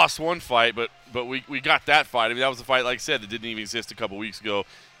know, we lost one fight, but we got that fight. I mean, that was a fight, like I said, that didn't even exist a couple weeks ago,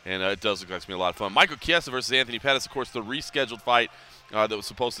 and it does look like it's going to be a lot of fun. Michael Chiesa versus Anthony Pettis, of course, the rescheduled fight that was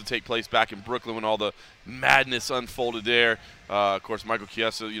supposed to take place back in Brooklyn when all the madness unfolded there. Of course, Michael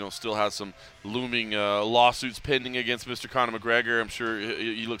Chiesa, you know, still has some looming lawsuits pending against Mr. Conor McGregor. I'm sure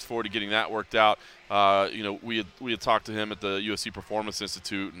he looks forward to getting that worked out. You know, we had talked to him at the UFC Performance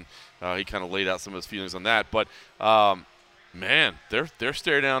Institute, and he kind of laid out some of his feelings on that. But man, they're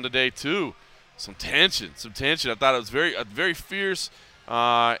staring down today too. Some tension. I thought it was very fierce.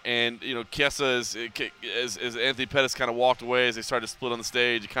 And you know, Chiesa, as Anthony Pettis kind of walked away as they started to split on the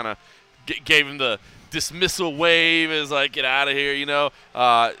stage, he kind of gave him the dismissal wave as like, get out of here, you know.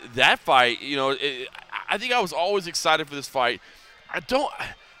 That fight, you know, I think I was always excited for this fight.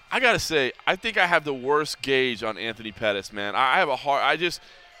 I gotta say, I think I have the worst gauge on Anthony Pettis, man. I have a hard,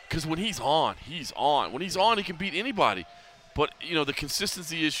 because when he's on, he's on. When he's on, he can beat anybody. But you know, the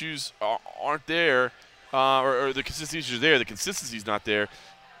consistency issues aren't there. Or the consistency is there, the consistency's not there.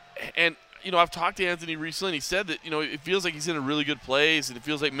 And, you know, I've talked to Anthony recently, and he said that, you know, it feels like he's in a really good place, and it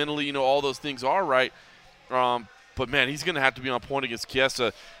feels like mentally, you know, all those things are right. But, man, he's going to have to be on point against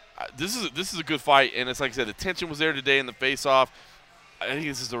Chiesa. This is a good fight, and it's like I said, the tension was there today in the face-off. I think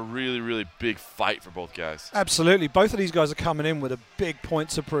this is a really, really big fight for both guys. Absolutely. Both of these guys are coming in with a big point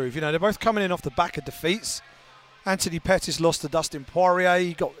to prove. You know, they're both coming in off the back of defeats. Anthony Pettis lost to Dustin Poirier.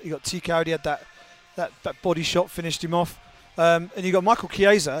 He got TKO'd. He had that body shot finished him off. And you got Michael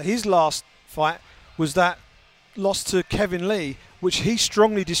Chiesa. His last fight was that loss to Kevin Lee, which he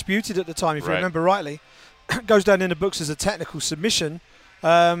strongly disputed at the time, if you remember rightly. Goes down in the books as a technical submission,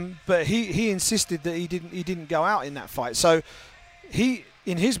 but he insisted that he didn't go out in that fight. So he,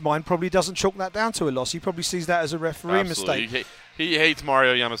 in his mind, probably doesn't chalk that down to a loss. He probably sees that as a referee mistake. He hates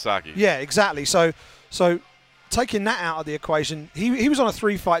Mario Yamasaki. Yeah, exactly. So taking that out of the equation, he was on a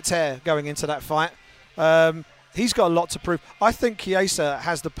 3-fight tear going into that fight. He's got a lot to prove. I think Chiesa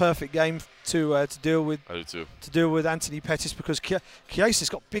has the perfect game to deal with. I do too. To deal with Anthony Pettis, because Chiesa's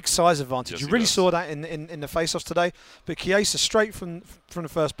got big size advantage. Yes, you really saw that in the face-offs today. But Chiesa, straight from the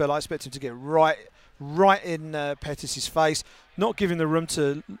first bell, I expect him to get right in Pettis' face, not giving the room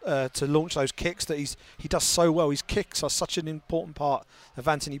to launch those kicks that he does so well. His kicks are such an important part of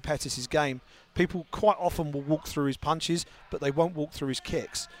Anthony Pettis' game. People quite often will walk through his punches, but they won't walk through his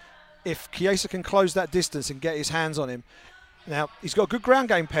kicks. If Chiesa can close that distance and get his hands on him, now he's got a good ground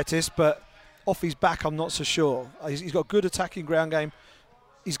game, Pettis, but off his back, I'm not so sure. He's got good attacking ground game.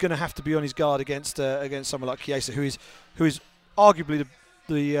 He's going to have to be on his guard against someone like Chiesa, who is arguably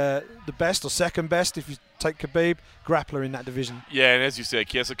the best or second best if you take Khabib, grappler in that division. Yeah, and as you said,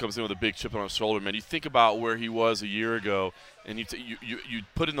 Chiesa comes in with a big chip on his shoulder, man. You think about where he was a year ago, and you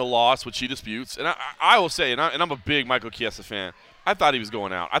put in the loss, which he disputes. And I will say, and I'm a big Michael Chiesa fan, I thought he was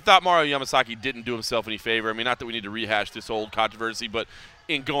going out. I thought Mario Yamasaki didn't do himself any favor. I mean, not that we need to rehash this old controversy, but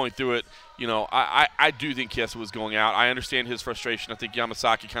in going through it, I do think Chiesa was going out. I understand his frustration. I think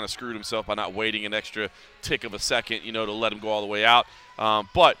Yamasaki kind of screwed himself by not waiting an extra tick of a second, to let him go all the way out.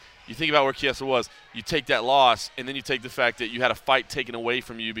 But you think about where Chiesa was, you take that loss, and then you take the fact that you had a fight taken away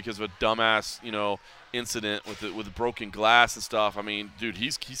from you because of a dumbass, incident with broken glass and stuff. I mean, dude,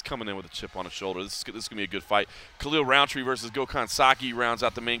 he's coming in with a chip on his shoulder. This is going to be a good fight. Khalil Roundtree versus Gokhan Saki rounds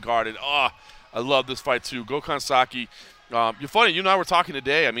out the main card, and I love this fight too. Gokhan Saki, you're funny, you and I were talking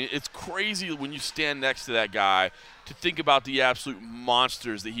today. I mean, it's crazy when you stand next to that guy to think about the absolute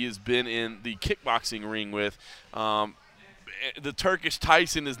monsters that he has been in the kickboxing ring with. The Turkish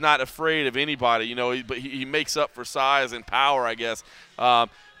Tyson is not afraid of anybody, but he makes up for size and power, I guess.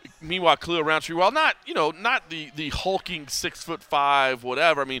 Meanwhile, Khalil Roundtree, while not the hulking 6'5",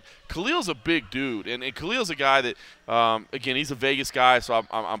 whatever. I mean, Khalil's a big dude, and Khalil's a guy that, again, he's a Vegas guy, so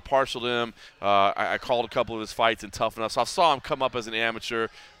I'm partial to him. I called a couple of his fights in Tough Enough, so I saw him come up as an amateur.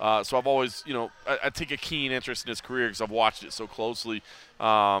 So I've always, I take a keen interest in his career because I've watched it so closely.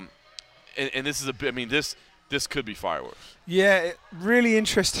 And this is this could be fireworks. Yeah, really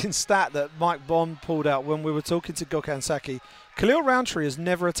interesting stat that Mike Bond pulled out when we were talking to Gokhan Saki. Khalil Roundtree has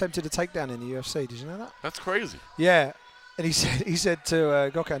never attempted a takedown in the UFC. Did you know that? That's crazy. Yeah, and he said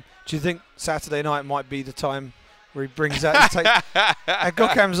to Gokhan, "Do you think Saturday night might be the time where he brings out his take?" And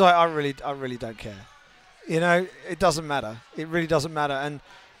Gokhan's like, "I really don't care. It doesn't matter. It really doesn't matter." And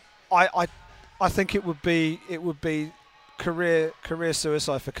I think it would be career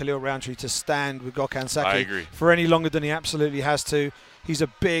suicide for Khalil Roundtree to stand with Gokhan Saki I agree. for any longer than he absolutely has to. He's a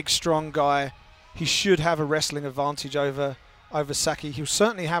big, strong guy. He should have a wrestling advantage over Saki. He'll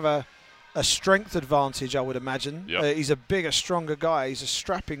certainly have a strength advantage, I would imagine. Yep. He's a bigger, stronger guy. He's a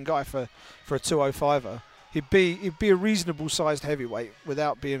strapping guy for a 205er. He'd be a reasonable sized heavyweight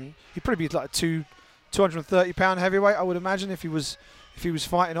without being. He'd probably be like a 230-pound heavyweight, I would imagine, if he was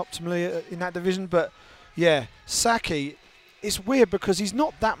fighting optimally in that division. But yeah, Saki. It's weird because he's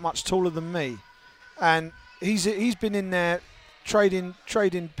not that much taller than me, and he's been in there trading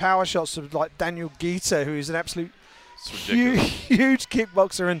power shots of like Daniel Gita, who is an absolute huge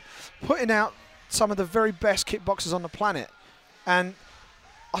kickboxer, and putting out some of the very best kickboxers on the planet. And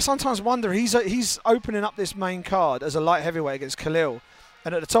I sometimes wonder, he's opening up this main card as a light heavyweight against Khalil,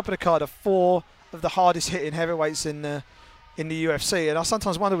 and at the top of the card are 4 of the hardest hitting heavyweights in the UFC. And I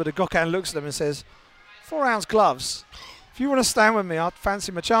sometimes wonder whether Gokhan looks at them and says, 4-ounce gloves. If you want to stand with me, I'd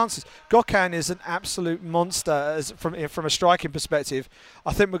fancy my chances. Gokhan is an absolute monster from a striking perspective.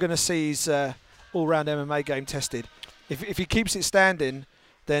 I think we're going to see his all-round MMA game tested. If he keeps it standing,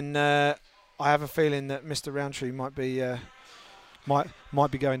 then I have a feeling that Mr. Roundtree might be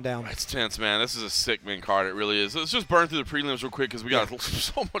going down. It's tense, man. This is a sick main card. It really is. Let's just burn through the prelims real quick because we got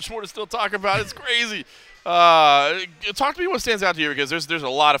so much more to still talk about. It's crazy. Talk to me what stands out to you, because there's a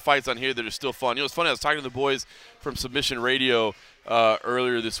lot of fights on here that are still fun. It's funny, I was talking to the boys from Submission Radio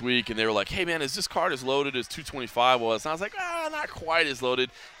earlier this week, and they were like, hey, man, is this card as loaded as 225 was? And I was like, not quite as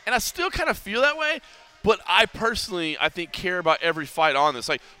loaded. And I still kind of feel that way, but I personally, I think, care about every fight on this.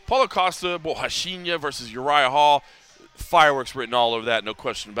 Like Paulo Costa, Hashinya versus Uriah Hall, fireworks written all over that, no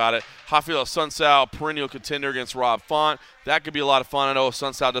question about it. Rafael Sunsao, perennial contender against Rob Font. That could be a lot of fun. I know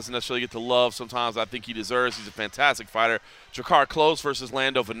Sunsao doesn't necessarily get the love sometimes I think he deserves. He's a fantastic fighter. Jakar Close versus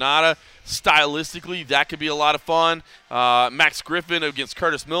Lando Venata. Stylistically, that could be a lot of fun. Max Griffin against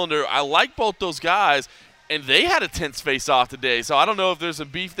Curtis Milner. I like both those guys, and they had a tense face-off today. So I don't know if there's some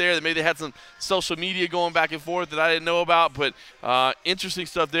beef there. That maybe they had some social media going back and forth that I didn't know about, but interesting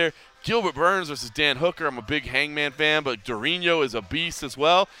stuff there. Gilbert Burns versus Dan Hooker. I'm a big Hangman fan, but Dorino is a beast as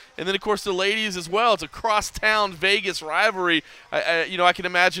well. And then, of course, the ladies as well. It's a crosstown Vegas rivalry. I can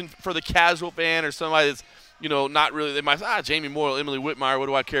imagine for the casual fan or somebody that's, not really, they might say, Jamie Moore, Emily Whitmire, what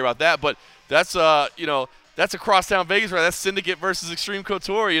do I care about that? But that's, that's a crosstown Vegas rivalry. That's Syndicate versus Extreme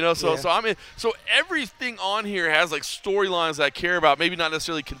Couture, So everything on here has like storylines that I care about. Maybe not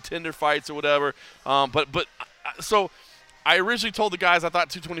necessarily contender fights or whatever. So I originally told the guys I thought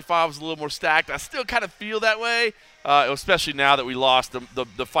 225 was a little more stacked. I still kind of feel that way, especially now that we lost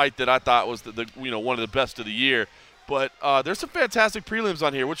the fight that I thought was the one of the best of the year. But there's some fantastic prelims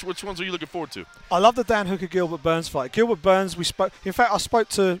on here. Which ones are you looking forward to? I love the Dan Hooker Gilbert Burns fight. Gilbert Burns, we spoke. In fact, I spoke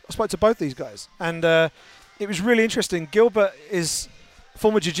to both these guys, and it was really interesting. Gilbert is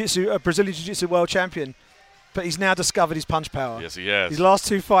former Brazilian Jiu-Jitsu world champion, but he's now discovered his punch power. Yes, he has. His last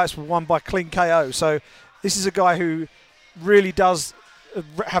 2 fights were won by clean KO. So This is a guy who really does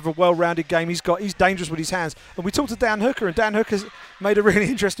have a well-rounded game. He's dangerous with his hands. And we talked to Dan Hooker, and Dan Hooker made a really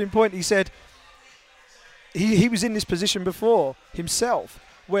interesting point. He said he was in this position before himself,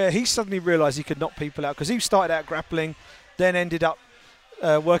 where he suddenly realised he could knock people out because he started out grappling, then ended up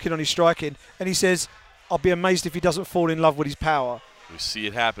working on his striking. And he says, I'll be amazed if he doesn't fall in love with his power. We see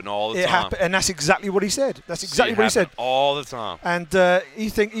it happen all the time. And that's exactly what he said. That's exactly what he said. All the time. And he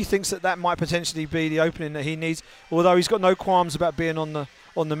thinks that might potentially be the opening that he needs. Although he's got no qualms about being on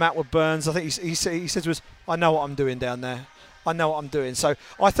the mat with Burns. I think he said to us, I know what I'm doing down there. I know what I'm doing. So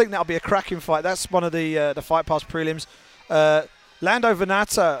I think that'll be a cracking fight. That's one of the Fight Pass prelims. Lando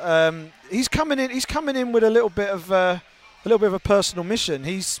Venata, he's coming in with a little bit of a personal mission.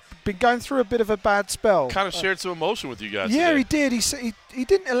 He's been going through a bit of a bad spell. Kind of shared some emotion with you guys. Yeah, today. he did. He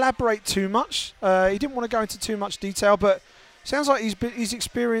didn't elaborate too much. He didn't want to go into too much detail, but sounds like he's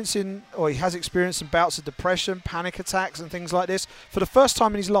experiencing, or he has experienced some bouts of depression, panic attacks, and things like this for the first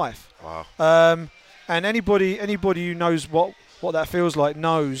time in his life. Wow. And anybody who knows what that feels like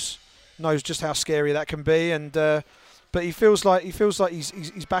knows just how scary that can be. And but he feels like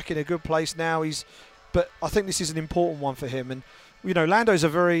he's back in a good place now. But I think this is an important one for him. And you know, Lando's a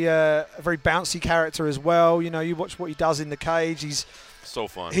very bouncy character as well. You know, you watch what he does in the cage. He's so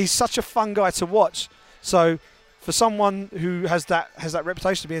fun. He's such a fun guy to watch. So for someone who has that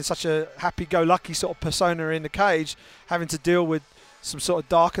reputation of being such a happy-go-lucky sort of persona in the cage, having to deal with some sort of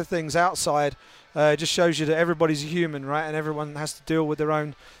darker things outside, just shows you that everybody's a human, right? And everyone has to deal with their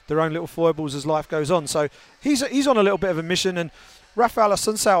own little foibles as life goes on. So he's on a little bit of a mission. And Rafael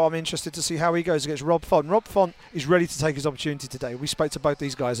Asuncao, I'm interested to see how he goes against Rob Font. Rob Font is ready to take his opportunity today. We spoke to both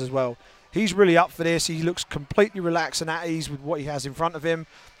these guys as well. He's really up for this. He looks completely relaxed and at ease with what he has in front of him.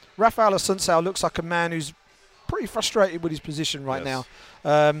 Rafael Asuncao looks like a man who's pretty frustrated with his position right now.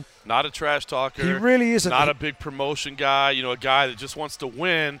 Not a trash talker. He really isn't. Not a big promotion guy. You know, a guy that just wants to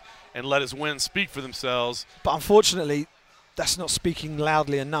win and let his wins speak for themselves. But unfortunately, that's not speaking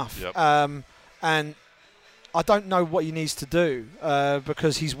loudly enough. Yep. And I don't know what he needs to do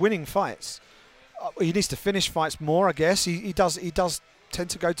because he's winning fights. He needs to finish fights more, I guess. He does tend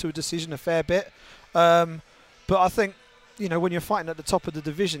to go to a decision a fair bit. But I think, you know, when you're fighting at the top of the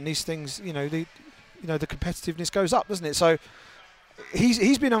division, these things, the competitiveness goes up, doesn't it? So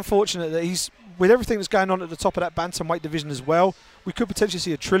he's been unfortunate that he's, with everything that's going on at the top of that bantamweight division as well, we could potentially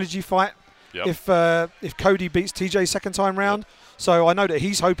see a trilogy fight if Cody beats TJ second time round. Yep. So I know that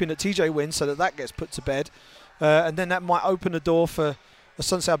he's hoping that TJ wins so that gets put to bed. And then that might open the door for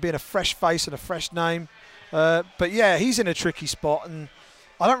Asuncao being a fresh face and a fresh name. But yeah, he's in a tricky spot, and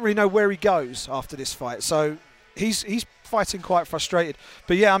I don't really know where he goes after this fight. So he's fighting quite frustrated.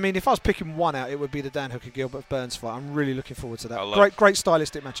 But yeah, I mean, if I was picking one out, it would be the Dan Hooker-Gilbert Burns fight. I'm really looking forward to that. Great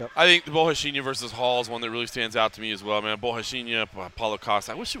stylistic matchup. I think the Borrachinha versus Hall is one that really stands out to me as well, man. Borrachinha, Paulo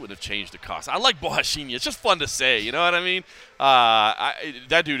Costa. I wish it would have changed to Costa. I like Borrachinha. It's just fun to say, you know what I mean?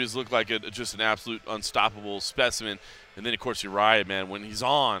 That dude has looked like just an absolute unstoppable specimen. And then, of course, Uriah, man, when he's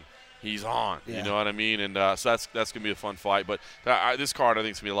on. He's on, you know what I mean? And so that's going to be a fun fight. But this card, I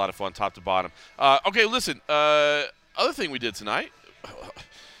think, is going to be a lot of fun, top to bottom. Okay, listen, other thing we did tonight,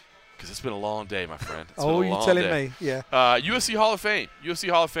 because it's been a long day, my friend. You're telling me, yeah. UFC Hall of Fame.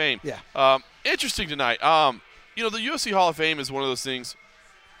 UFC Hall of Fame. Yeah. Interesting tonight. You know, the UFC Hall of Fame is one of those things,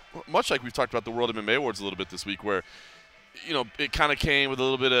 much like we've talked about the World MMA Awards a little bit this week, where, you know, it kind of came with a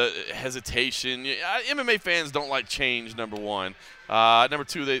little bit of hesitation. MMA fans don't like change, number one. Number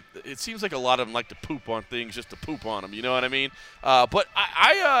two, it seems like a lot of them like to poop on things just to poop on them. You know what I mean? But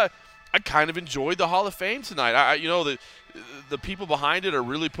I kind of enjoyed the Hall of Fame tonight. The people behind it are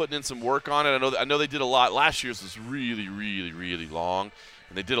really putting in some work on it. I know they did a lot. Last year's was really, really, really long,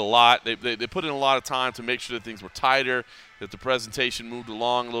 and they did a lot. They put in a lot of time to make sure that things were tighter, that the presentation moved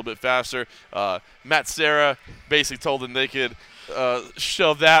along a little bit faster. Matt Serra basically told them they could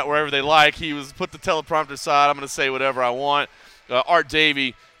shove that wherever they like. He was put the teleprompter aside. I'm going to say whatever I want. Art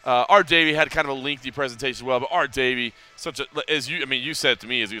Davey had kind of a lengthy presentation as well, but Art Davey, you said to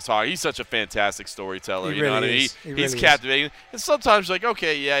me as he was talking, he's such a fantastic storyteller. He really is. He's captivating. And sometimes you're like,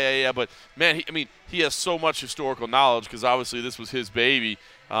 okay, yeah, but man, he has so much historical knowledge because obviously this was his baby.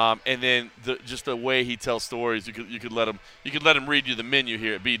 And then just the way he tells stories, you could let him read you the menu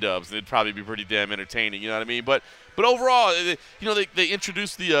here at B-Dubs, and it'd probably be pretty damn entertaining. You know what I mean? But overall, they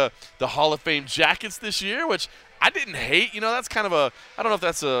introduced the Hall of Fame jackets this year, which I didn't hate. You know, that's kind of I don't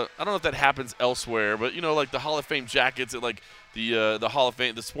know if that happens elsewhere, but like the Hall of Fame jackets and like the Hall of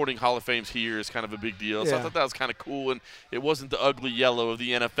Fame, the sporting Hall of Fames here is kind of a big deal. So I thought that was kind of cool, and it wasn't the ugly yellow of the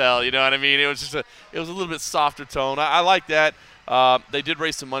NFL. You know what I mean? It was a little bit softer tone. I like that. They did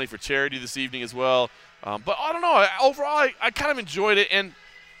raise some money for charity this evening as well. But I don't know. Overall, I kind of enjoyed it, and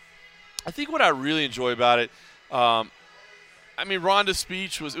I think what I really enjoy about it, I mean, Ronda's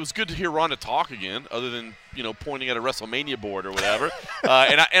speech it was good to hear Ronda talk again, other than pointing at a WrestleMania board or whatever.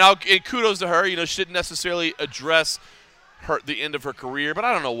 And kudos to her. She didn't necessarily address the end of her career, but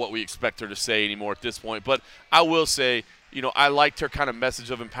I don't know what we expect her to say anymore at this point. But I will say, I liked her kind of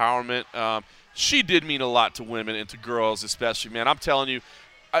message of empowerment. She did mean a lot to women and to girls, especially. Man, I'm telling you.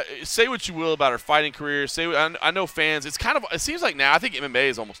 Say what you will about her fighting career. I know fans. It seems like now I think MMA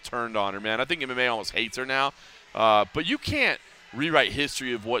is almost turned on her, man. I think MMA almost hates her now. But you can't rewrite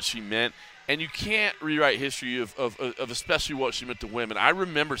history of what she meant, and you can't rewrite history of especially what she meant to women. I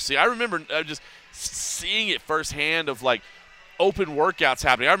remember just seeing it firsthand of like open workouts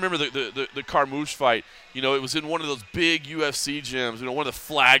happening. I remember the Carmouche fight. It was in one of those big UFC gyms. One of the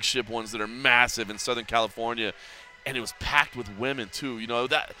flagship ones that are massive in Southern California. And it was packed with women, too.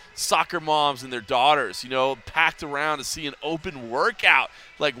 That soccer moms and their daughters, packed around to see an open workout.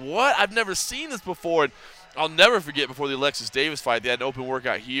 Like, what? I've never seen this before. And I'll never forget before the Alexis Davis fight, they had an open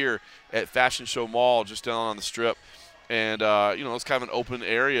workout here at Fashion Show Mall just down on the Strip. And, it's kind of an open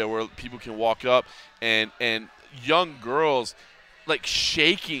area where people can walk up. And young girls, like,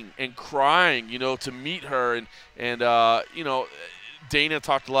 shaking and crying, to meet her. And Dana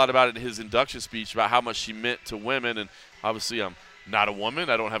talked a lot about it in his induction speech about how much she meant to women, and obviously I'm not a woman.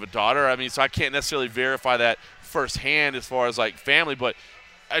 I don't have a daughter. I mean, so I can't necessarily verify that firsthand as far as like family, but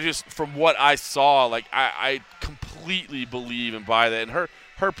I just from what I saw, like I completely believe and buy that, and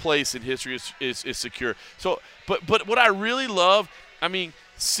her place in history is secure. So, but what I really love, I mean,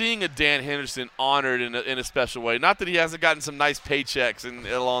 seeing a Dan Henderson honored in a special way. Not that he hasn't gotten some nice paychecks and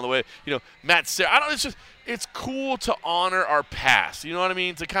along the way. Matt Serra. It's cool to honor our past. You know what I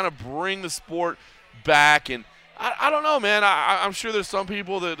mean? To kind of bring the sport back. And I don't know, man. I'm sure there's some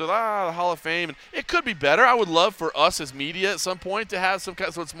people that the Hall of Fame, and it could be better. I would love for us as media at some point to have some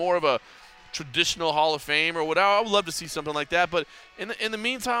kind, so it's more of a traditional Hall of Fame or whatever. I would love to see something like that. But in the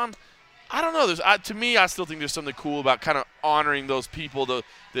meantime, I don't know. To me, I still think there's something cool about kind of honoring those people that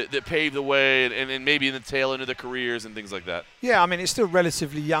paved the way and maybe in the tail end of their careers and things like that. Yeah, I mean, it's still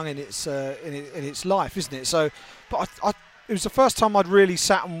relatively young in its life, isn't it? So, but it was the first time I'd really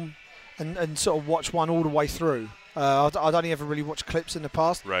sat and sort of watched one all the way through. I'd only ever really watched clips in the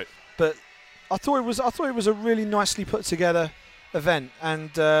past. Right. But I thought it was a really nicely put together event.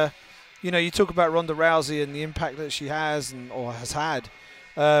 And you talk about Ronda Rousey and the impact that she has or has had.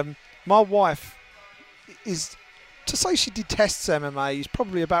 My wife is, to say she detests MMA is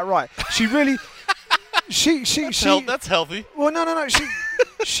probably about right. She really, that's healthy. Well, no.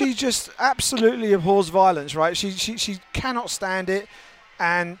 She just absolutely abhors violence, right? She cannot stand it,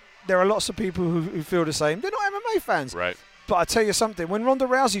 and there are lots of people who feel the same. They're not MMA fans, right? But I tell you something. When Ronda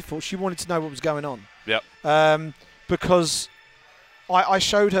Rousey fought, she wanted to know what was going on. Yep. Because I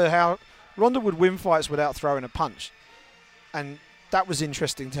showed her how Ronda would win fights without throwing a punch, and that was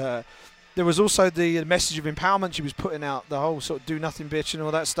interesting to her. There was also the message of empowerment she was putting out, the whole sort of do nothing bitch and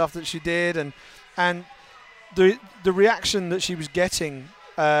all that stuff that she did, and the reaction that she was getting,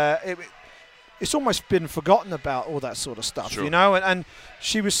 it's almost been forgotten about, all that sort of stuff, sure. And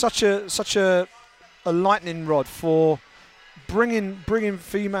she was such a lightning rod for bringing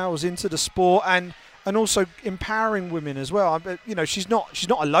females into the sport and also empowering women as well. She's not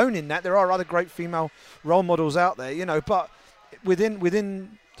alone in that. There are other great female role models out there, but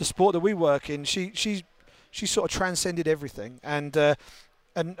within the sport that we work in, she sort of transcended everything, and I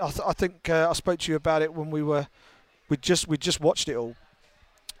think I spoke to you about it when we just watched it all.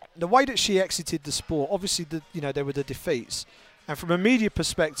 The way that she exited the sport, obviously there were the defeats, and from a media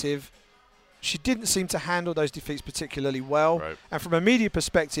perspective, she didn't seem to handle those defeats particularly well. Right. And from a media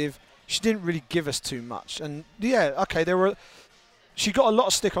perspective, she didn't really give us too much. And she got a lot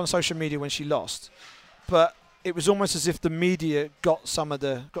of stick on social media when she lost, but it was almost as if the media got some of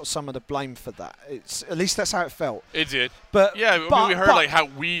the blame for that. At least that's how it felt. It did. But we heard like how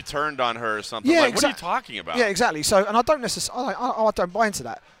we turned on her or something. Yeah, what are you talking about? Yeah, exactly. So, and I don't necessarily, I don't buy into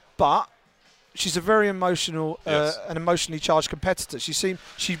that. But she's a very emotional, an emotionally charged competitor.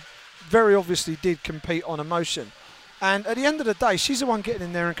 She very obviously did compete on emotion, and at the end of the day, she's the one getting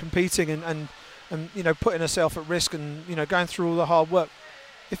in there and competing and putting herself at risk and going through all the hard work.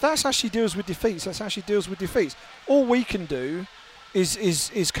 If that's how she deals with defeats, that's how she deals with defeats. All we can do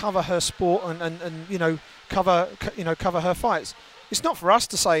is cover her sport and cover her fights. It's not for us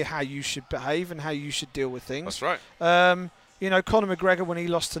to say how you should behave and how you should deal with things. That's right. Conor McGregor, when he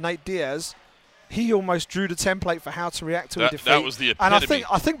lost to Nate Diaz, he almost drew the template for how to react to a defeat. That was the and epitome.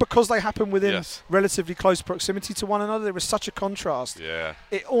 I think because they happened within Yes. relatively close proximity to one another, there was such a contrast. Yeah.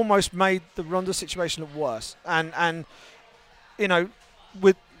 It almost made the Ronda situation look worse. And you know,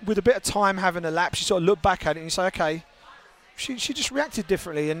 with a bit of time having elapsed, you sort of look back at it and you say, okay, she just reacted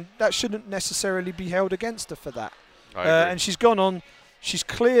differently, and that shouldn't necessarily be held against her for that. I agree. And she's gone on. She's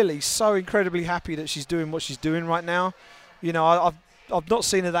clearly so incredibly happy that she's doing what she's doing right now. You know, I've not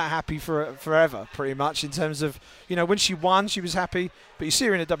seen her that happy for forever, pretty much, in terms of, you know, when she won, she was happy, but you see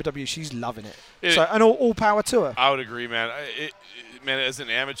her in the WWE, she's loving it. So, and all power to her. I would agree, man. Man, as an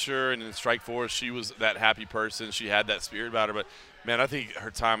amateur and in Strikeforce, she was that happy person. She had that spirit about her, but man, I think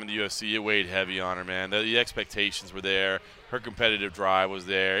her time in the UFC, it weighed heavy on her, man. The expectations were there. Her competitive drive was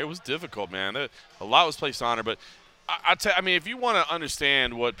there. It was difficult, man. A lot was placed on her, but I mean, if you want to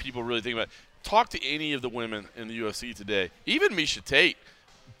understand what people really think about, talk to any of the women in the UFC today. Even Miesha Tate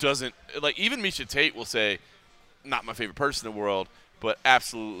doesn't – like, even Miesha Tate will say, not my favorite person in the world, but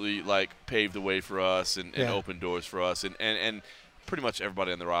absolutely, like, paved the way for us and opened doors for us. And pretty much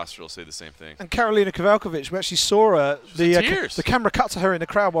everybody on the roster will say the same thing. And Karolina Kowalkiewicz, we actually saw her. The camera cut to her in the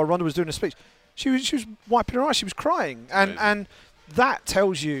crowd while Ronda was doing a speech. She was wiping her eyes. She was crying. And that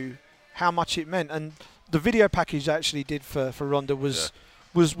tells you how much it meant. And the video package I actually did for Ronda was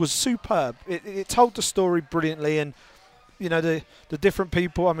superb. It told the story brilliantly, and you know the different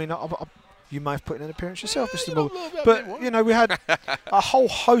people. I mean, you may have put in an appearance yourself, Mr. Moore, but you know we had a whole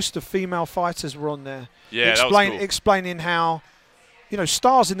host of female fighters were on there, that was cool. explaining how, you know,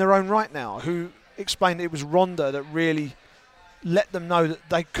 stars in their own right now who explained it was Ronda that really let them know that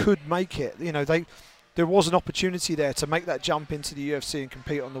they could make it. You know, there was an opportunity there to make that jump into the UFC and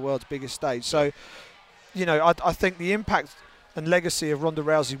compete on the world's biggest stage. So, you know, I think the impact and legacy of Ronda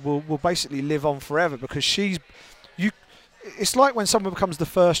Rousey will basically live on forever, because it's like when someone becomes the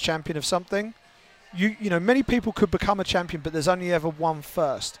first champion of something. You know, many people could become a champion, but there's only ever one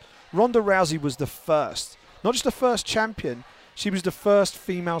first. Ronda Rousey was the first, not just the first champion. She was the first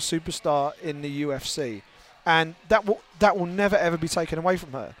female superstar in the UFC, and that will never ever be taken away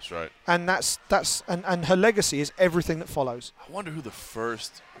from her. That's right. And and her legacy is everything that follows. I wonder who the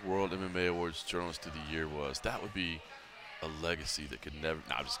first World MMA Awards Journalist of the Year was. That would be a legacy that could never.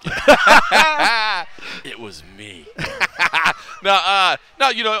 No, I'm just kidding. It was me. No.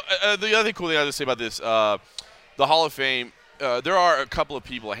 You know, the other cool thing I have to say about this, the Hall of Fame. There are a couple of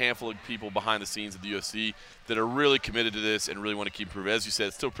people, a handful of people behind the scenes of the UFC that are really committed to this and really want to keep improving. As you said,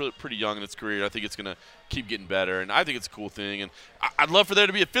 it's still pretty young in its career. I think it's going to keep getting better, and I think it's a cool thing. And I'd love for there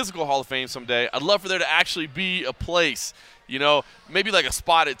to be a physical Hall of Fame someday. I'd love for there to actually be a place, you know, maybe like a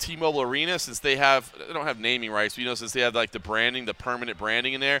spot at T-Mobile Arena, since they don't have naming rights, but, you know, since they have like the branding, the permanent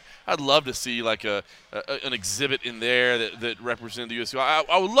branding in there. I'd love to see like an exhibit in there that represented the UFC.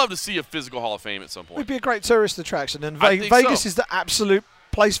 I would love to see a physical Hall of Fame at some point. It would be a great tourist attraction, and Vegas is the absolute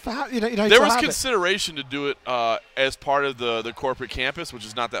place for there was consideration to do it as part of the corporate campus, which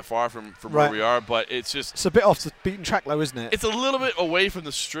is not that far from where we are, but it's a bit off the beaten track though, isn't it? It's a little bit away from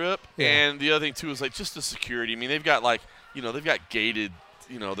the strip, and the other thing too is like just the security. I mean, they've got gated,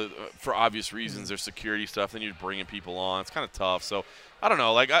 you know, for obvious reasons, there's security stuff. Then you're bringing people on. It's kind of tough. So I don't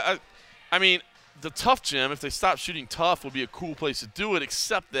know. Like I mean, the Tough Gym, if they stop shooting Tough, would be a cool place to do it.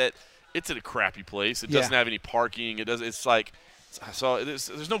 Except that it's at a crappy place. It doesn't have any parking. It's like. So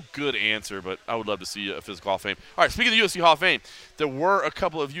there's no good answer, but I would love to see a physical Hall of Fame. All right, speaking of the UFC Hall of Fame, there were a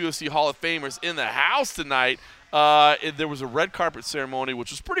couple of UFC Hall of Famers in the house tonight. There was a red carpet ceremony,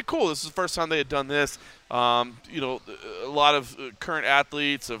 which was pretty cool. This is the first time they had done this. You know, a lot of current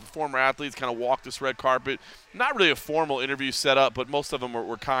athletes, former athletes kind of walked this red carpet. Not really a formal interview set up, but most of them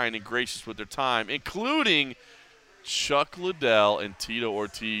were kind and gracious with their time, including Chuck Liddell and Tito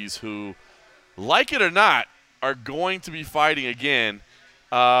Ortiz, who, like it or not, are going to be fighting again.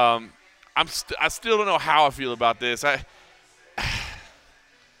 I still don't know how I feel about this. I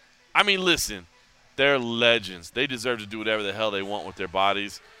mean, listen, they're legends. They deserve to do whatever the hell they want with their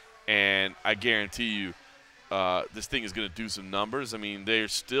bodies, and I guarantee you this thing is going to do some numbers. I mean, they're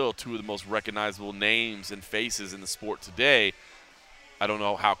still two of the most recognizable names and faces in the sport today. I don't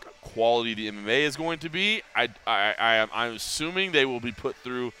know how quality the MMA is going to be. I'm assuming they will be put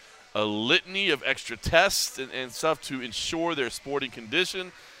through a litany of extra tests and stuff to ensure their sporting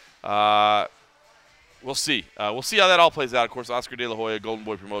condition. We'll see. We'll see how that all plays out. Of course, Oscar De La Hoya, Golden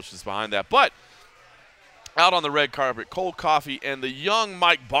Boy Promotions behind that. But out on the red carpet, Cold Coffee and the young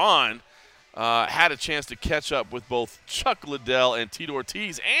Mike Bond had a chance to catch up with both Chuck Liddell and Tito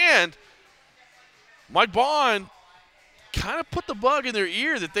Ortiz. And Mike Bond kind of put the bug in their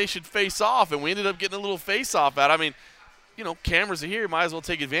ear that they should face off, and we ended up getting a little face-off out. I mean, you know, cameras are here, might as well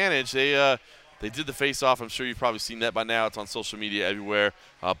take advantage. They They did the face-off. I'm sure you've probably seen that by now. It's on social media everywhere.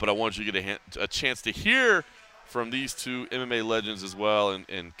 But I wanted you to get a chance to hear from these two MMA legends as well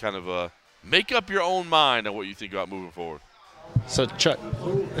and kind of make up your own mind on what you think about moving forward. So, Chuck,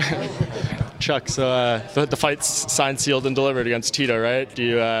 so the fight's signed, sealed, and delivered against Tito, right?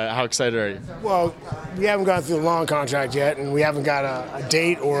 How excited are you? Well, we haven't gone through the long contract yet, and we haven't got a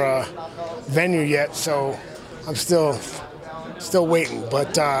date or a venue yet, so I'm still waiting.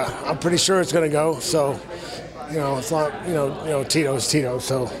 But I'm pretty sure it's going to go. So, it's not, Tito's Tito.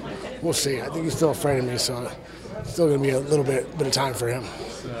 So we'll see. I think he's still afraid of me, so it's still going to be a little bit of time for him.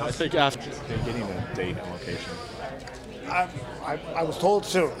 I think after getting a date and location. I was told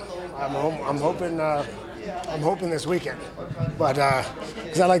soon. I'm hoping this weekend, but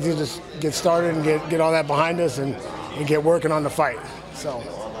because I like to just get started and get all that behind us and get working on the fight. So.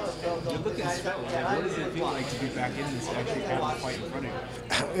 You're looking swell. What does it feel like to be back in this actually kind of fight in front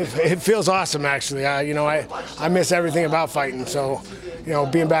of you? It feels awesome, actually. I miss everything about fighting. So,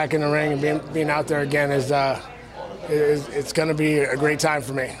 being back in the ring and being out there again is it's going to be a great time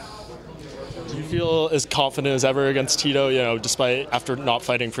for me. Do you feel as confident as ever against Tito? Despite after not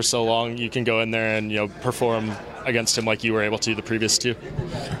fighting for so long, you can go in there and perform against him like you were able to the previous two.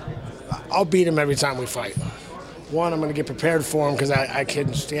 I'll beat him every time we fight. One, I'm going to get prepared for him because I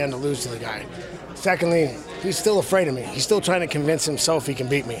couldn't stand to lose to the guy. Secondly, he's still afraid of me. He's still trying to convince himself he can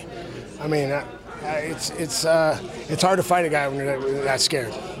beat me. I mean, it's hard to fight a guy when you're that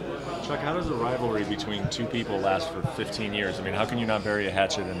scared. Chuck, how does a rivalry between two people last for 15 years? I mean, how can you not bury a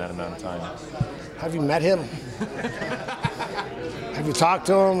hatchet in that amount of time? Have you met him? Have you talked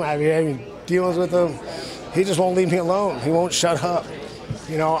to him? Have you had any dealings with him? He just won't leave me alone. He won't shut up.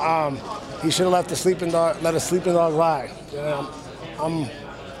 He should have let a sleeping dog lie.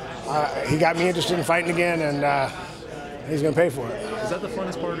 He got me interested in fighting again, and he's going to pay for it. Is that the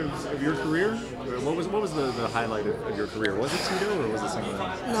funnest part of your career? What was the highlight of your career? Was it Tito or was it something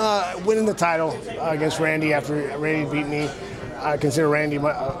else? Winning the title against Randy after Randy beat me. I consider Randy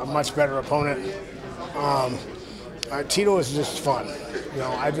a much better opponent. Tito is just fun.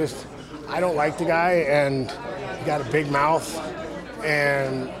 I don't like the guy, and he got a big mouth.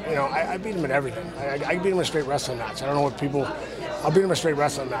 And, I beat him at everything. I beat him in a straight wrestling match. I don't know what people... I'll beat him in a straight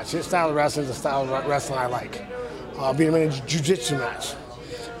wrestling match. His style of wrestling is the style of wrestling I like. I'll beat him in a jiu-jitsu match.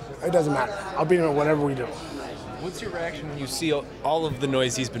 It doesn't matter. I'll beat him at whatever we do. What's your reaction when you see all of the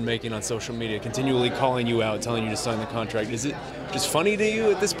noise he's been making on social media, continually calling you out, telling you to sign the contract? Is it just funny to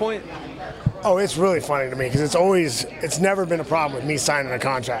you at this point? Oh, it's really funny to me because it's never been a problem with me signing a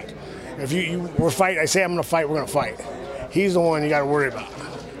contract. If we're fighting, I say I'm going to fight, we're going to fight. He's the one you got to worry about.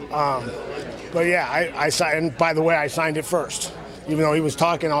 But yeah, I signed. And by the way, I signed it first, even though he was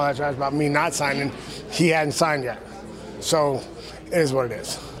talking all that trash about me not signing. He hadn't signed yet, so it is what it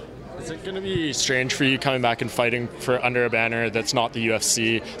is. Is it going to be strange for you coming back and fighting for under a banner that's not the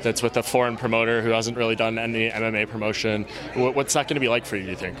UFC, that's with a foreign promoter who hasn't really done any MMA promotion? What's that going to be like for you, do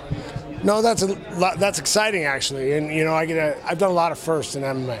you think? No, that's exciting actually, and I've done a lot of firsts in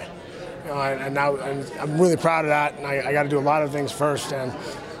MMA. And now I'm really proud of that, and I got to do a lot of things first, and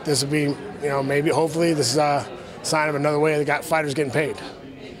this will be, maybe, hopefully, this is a sign of another way the fighters getting paid.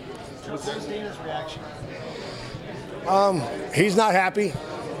 What's Dana's reaction? He's not happy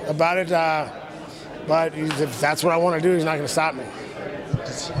about it, but if that's what I want to do, he's not going to stop me.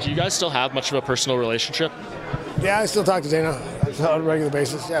 Do you guys still have much of a personal relationship? Yeah, I still talk to Dana on a regular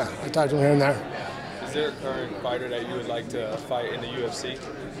basis. Yeah, I talk to him here and there. Is there a current fighter that you would like to fight in the UFC?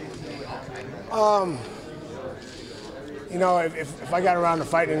 If I got around to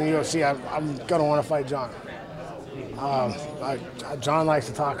fighting in the UFC, I'm gonna want to fight John. John likes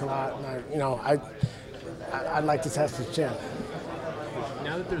to talk a lot, and I'd like to test his chin.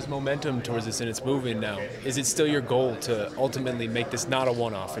 Now that there's momentum towards this and it's moving now, is it still your goal to ultimately make this not a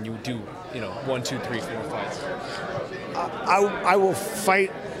one-off and you do, 1, 2, 3, 4 fights? I will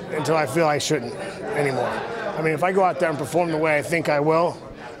fight until I feel I shouldn't anymore. I mean, if I go out there and perform the way I think I will,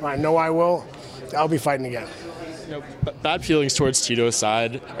 or I know I will, I'll be fighting again. Bad feelings towards Tito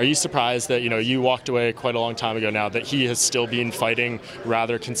aside, are you surprised that you walked away quite a long time ago now that he has still been fighting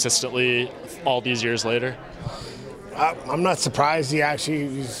rather consistently all these years later? I'm not surprised.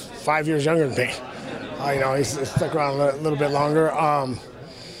 He's 5 years younger than me. He's stuck around a little bit longer.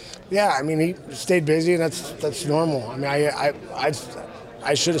 Yeah, I mean, he stayed busy, and that's normal. I mean,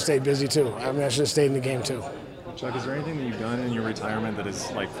 I should have stayed busy too. I mean, I should have stayed in the game too. Chuck, is there anything that you've done in your retirement that has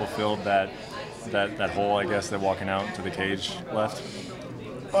fulfilled that hole, I guess, that walking out to the cage left?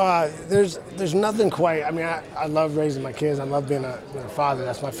 There's nothing quite. I mean, I love raising my kids. I love being a father.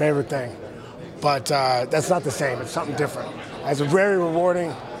 That's my favorite thing. But that's not the same. It's something different. It's very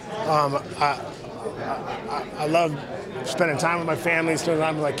rewarding. I love spending time with my family, spending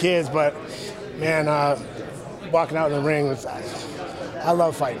time with my kids, but man, walking out in the ring, I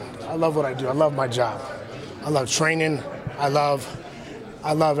love fighting. I love what I do. I love my job. I love training. I love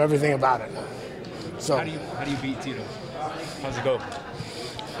everything about it. So How do you beat Tito? How's it go?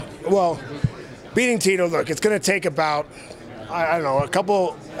 Well, beating Tito, look, it's going to take about, I don't know, a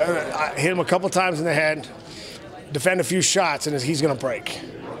couple, I hit him a couple times in the head, defend a few shots, and he's going to break.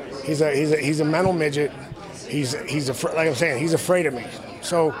 He's a mental midget. He's like I'm saying, he's afraid of me.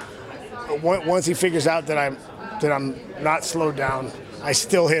 So once he figures out that I'm not slowed down, I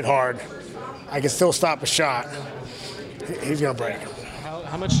still hit hard, I can still stop a shot, he's going to break.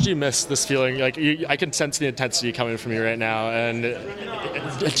 How much do you miss this feeling? Like, I can sense the intensity coming from you right now. And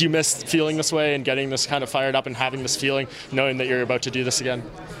do you miss feeling this way and getting this kind of fired up and having this feeling, knowing that you're about to do this again?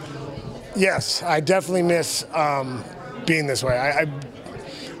 Yes, I definitely miss being this way.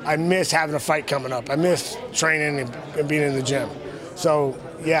 I miss having a fight coming up. I miss training and being in the gym. So,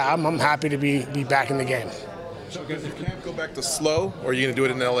 yeah, I'm happy to be back in the game. So, you can't go back to slow, or are you going to do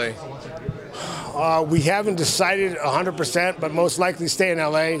it in L.A.? We haven't decided 100%, but most likely stay in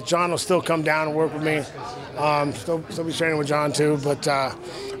LA. John will still come down and work with me. Still be training with John too, but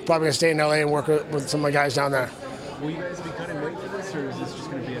probably gonna stay in LA and work with some of my guys down there. Will you guys be cutting weight for this, or is this just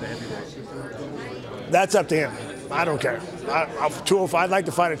gonna be at a heavyweight? That's up to him. I don't care. 205. I'd like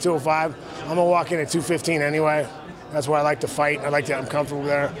to fight at 205. I'm gonna walk in at 215 anyway. That's where I like to fight. I'm comfortable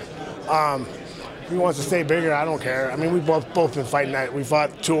there. If he wants to stay bigger, I don't care. I mean, we've both been fighting that. We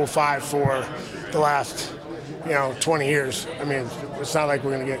fought 205 for the last, 20 years. I mean, it's not like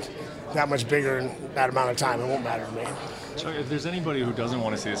we're going to get that much bigger in that amount of time. It won't matter to me. Chuck, if there's anybody who doesn't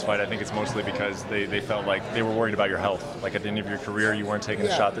want to see this fight, I think it's mostly because they felt like they were worried about your health. Like at the end of your career, you weren't taking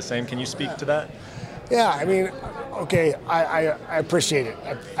the shot the same. Can you speak to that? Yeah, I mean, okay, I appreciate it.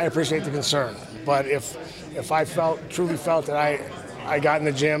 I appreciate the concern. But if I truly felt that I got in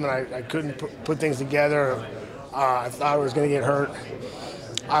the gym and I couldn't put things together, I thought I was going to get hurt,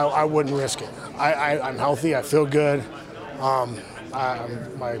 I wouldn't risk it. I'm healthy. I feel good.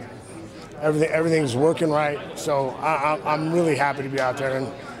 Everything's working right. So I'm really happy to be out there.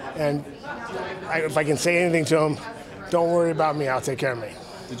 And if I can say anything to him, don't worry about me. I'll take care of me.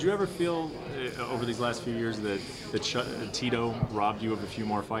 Did you ever feel over these last few years that Tito robbed you of a few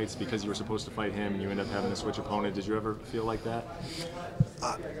more fights because you were supposed to fight him and you ended up having to switch opponent? Did you ever feel like that?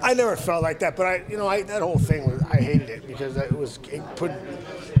 I never felt like that, but that whole thing I hated it because it put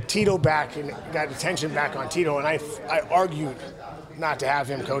Tito back and got attention back on Tito, and I argued not to have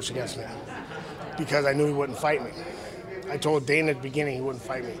him coach against me because I knew he wouldn't fight me. I told Dana at the beginning he wouldn't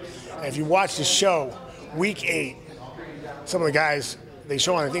fight me. And if you watch the show, week 8, some of the guys, they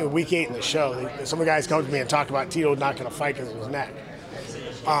show on, I think, week 8 in the show, some of the guys come to me and talk about Tito not going to fight because of his neck.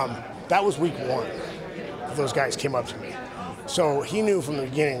 That was week 1. Those guys came up to me. So he knew from the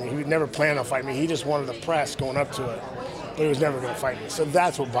beginning that he would never plan on fighting me. He just wanted the press going up to it, but he was never going to fight me. So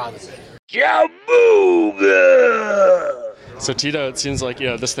that's what bothered me. Cowabunga! So Tito, it seems like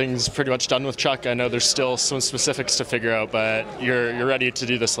this thing's pretty much done with Chuck. I know there's still some specifics to figure out, but you're ready to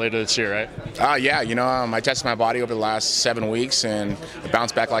do this later this year, right? Yeah. I tested my body over the last 7 weeks and it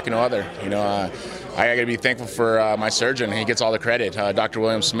bounced back like no other. I got to be thankful for my surgeon. He gets all the credit, Dr.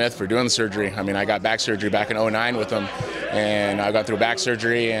 William Smith, for doing the surgery. I mean, I got back surgery back in 2009 with him, and I got through back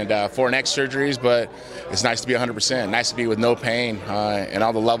surgery and 4 neck surgeries, but it's nice to be 100%. Nice to be with no pain, and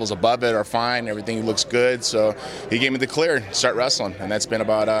all the levels above it are fine. Everything looks good, so he gave me the clear to start wrestling, and that's been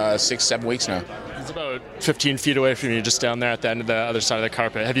about 6-7 weeks now. He's about 15 feet away from you, just down there at the end of the other side of the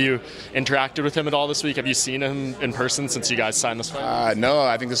carpet. Have you interacted with him at all this week? Have you seen him in person since you guys signed this fight? No,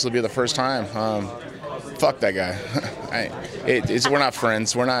 I think this will be the first time. Fuck that guy. We're not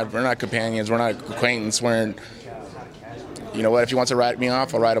friends. We're not companions. We're not acquaintances. You know what? If he wants to write me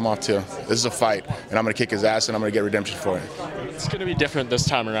off, I'll write him off too. This is a fight, and I'm going to kick his ass, and I'm going to get redemption for it. It's going to be different this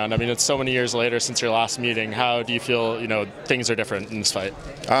time around. I mean, it's so many years later since your last meeting. How do you feel, things are different in this fight?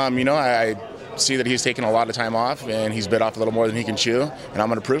 I see that he's taken a lot of time off, and he's bit off a little more than he can chew, and I'm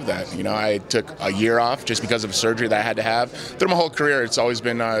going to prove that. I took a year off just because of surgery that I had to have. Through my whole career, it's always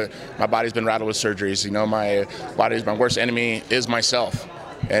been, my body's been rattled with surgeries. My worst enemy is myself.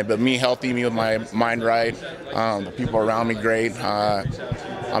 But me healthy, me with my mind right, the people around me great,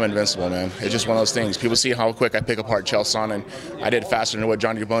 I'm invincible, man. It's just one of those things. People see how quick I pick apart Chael Sonnen. I did it faster than what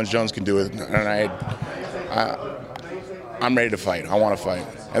Johnny Bones Jones can do it. And I'm ready to fight. I want to fight.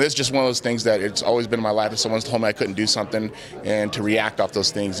 And this is just one of those things that it's always been in my life. If someone's told me I couldn't do something and to react off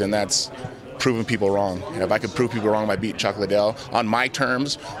those things, and that's proving people wrong. And if I could prove people wrong by beating Chuck Liddell on my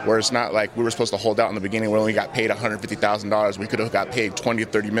terms, where it's not like we were supposed to hold out in the beginning, we only got paid $150,000. We could have got paid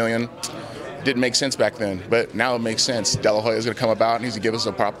 $20 to $30 million. Didn't make sense back then, but now it makes sense. De La Hoya is going to come about, and he's going to give us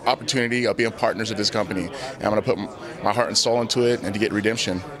an opportunity of being partners of this company. And I'm going to put my heart and soul into it and to get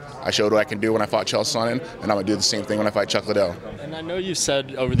redemption. I showed what I can do when I fought Chael Sonnen, and I'm going to do the same thing when I fight Chuck Liddell. And I know you've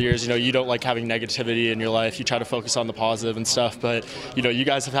said over the years, you don't like having negativity in your life. You try to focus on the positive and stuff, but, you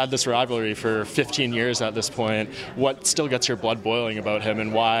guys have had this rivalry for 15 years at this point. What still gets your blood boiling about him,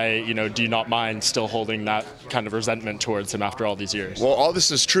 and why, do you not mind still holding that kind of resentment towards him after all these years? Well, all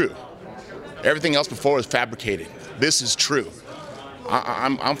this is true. Everything else before was fabricated. This is true.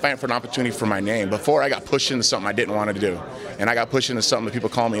 I'm fighting for an opportunity for my name. Before, I got pushed into something I didn't want to do. And I got pushed into something that people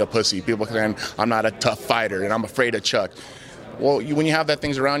call me a pussy. People saying I'm not a tough fighter and I'm afraid of Chuck. Well, when you have that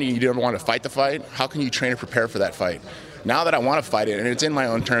things around you, you don't want to fight the fight, how can you train and prepare for that fight? Now that I want to fight it, and it's in my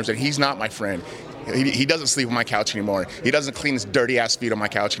own terms, and he's not my friend. He doesn't sleep on my couch anymore. He doesn't clean his dirty ass feet on my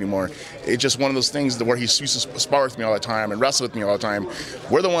couch anymore. It's just one of those things where he used to spar with me all the time and wrestle with me all the time.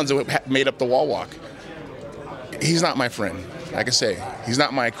 We're the ones that made up the wall walk. He's not my friend. Like I say, he's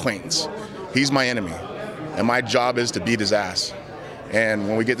not my acquaintance. He's my enemy. And my job is to beat his ass. And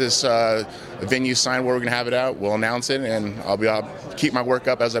when we get this venue signed where we're going to have it out, we'll announce it, and I'll keep my work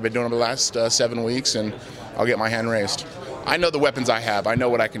up as I've been doing over the last 7 weeks, and I'll get my hand raised. I know the weapons I have. I know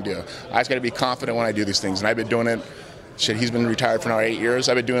what I can do. I just got to be confident when I do these things, and I've been doing it. Shit, he's been retired for now 8 years.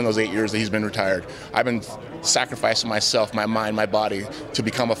 I've been doing those 8 years that he's been retired. I've been sacrificing myself, my mind, my body to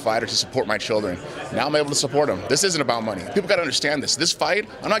become a fighter, to support my children. Now I'm able to support them. This isn't about money. People got to understand this. This fight,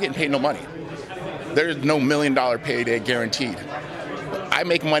 I'm not getting paid no money. There's no $1 million payday guaranteed. I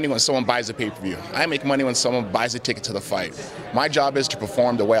make money when someone buys a pay-per-view. I make money when someone buys a ticket to the fight. My job is to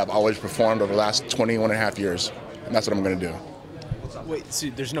perform the way I've always performed over the last 21 and a half years, and that's what I'm going to do. Wait, so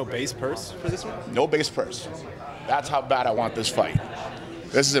there's no base purse for this one? No base purse. That's how bad I want this fight.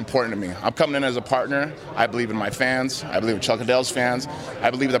 This is important to me. I'm coming in as a partner. I believe in my fans. I believe in Chuck Liddell's fans. I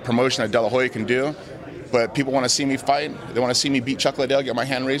believe the promotion that De La Hoya can do. But people want to see me fight. They want to see me beat Chuck Liddell, get my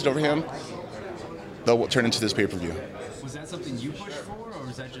hand raised over him. They'll turn into this pay-per-view. Was that something you pushed for, or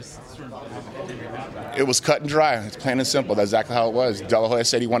was that just sort of... It was cut and dry. It's plain and simple. That's exactly how it was. De La Hoya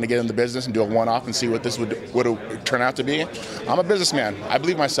said he wanted to get in the business and do a one-off and see what this would turn out to be. I'm a businessman. I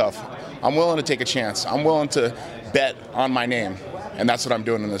believe myself. I'm willing to take a chance. I'm willing to bet on my name, and that's what I'm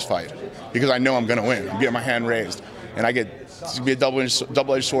doing in this fight because I know I'm going to win. I'm getting my hand raised, and I get to be a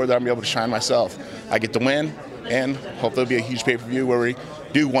double-edged sword that I'm able to shine myself. I get to win, and hopefully it'll be a huge pay-per-view where we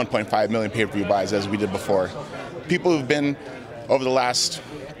do 1.5 million pay-per-view buys as we did before. People who've been over the last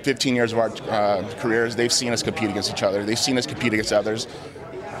 15 years of our careers, they've seen us compete against each other. They've seen us compete against others.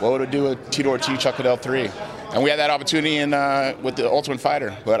 What would it do with Tito Ortiz, Chuck Liddell 3? And we had that opportunity with the Ultimate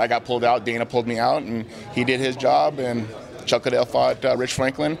Fighter, but I got pulled out. Dana pulled me out, and he did his job, and Chuck Liddell fought Rich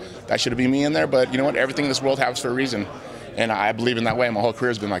Franklin. That should have been me in there, but you know what? Everything in this world happens for a reason, and I believe in that way. My whole career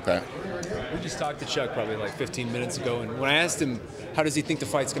has been like that. We just talked to Chuck probably like 15 minutes ago, and when I asked him how does he think the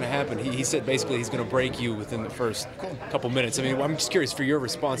fight's going to happen, he said basically he's going to break you within the first couple minutes. I mean, I'm just curious for your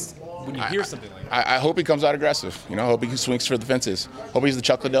response when you hear something like that. I hope he comes out aggressive. I hope he swings for the fences. Hope he's the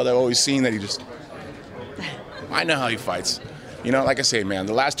Chuck Liddell that I've always seen, that he just... I know how he fights. Like I say, man,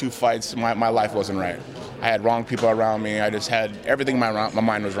 the last 2 fights, my life wasn't right. I had wrong people around me. I just had everything my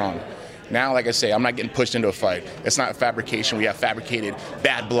mind was wrong. Now, like I say, I'm not getting pushed into a fight. It's not fabrication. We have fabricated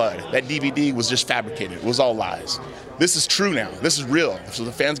bad blood. That DVD was just fabricated. It was all lies. This is true now. This is real. So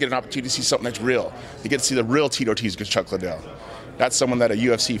the fans get an opportunity to see something that's real. They get to see the real Tito Ortiz against Chuck Liddell. That's someone that a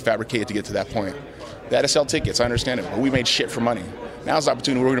UFC fabricated to get to that point. They had to sell tickets. I understand it. But we made shit for money. Now's the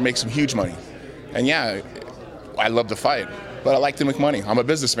opportunity. We're going to make some huge money. And yeah, I love to fight, but I like to make money. I'm a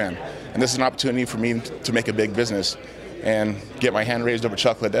businessman, and this is an opportunity for me to make a big business and get my hand raised over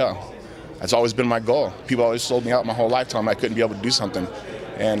Chuck Liddell. That's always been my goal. People always sold me out my whole lifetime. I couldn't be able to do something,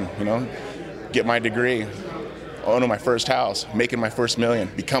 and get my degree, owning my first house, making my first $1 million,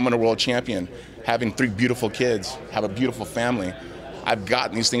 becoming a world champion, having 3 beautiful kids, have a beautiful family. I've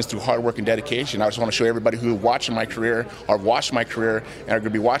gotten these things through hard work and dedication. I just want to show everybody who watching my career or watched my career and are going to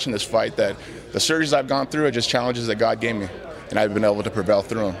be watching this fight that the surgeries I've gone through are just challenges that God gave me, and I've been able to prevail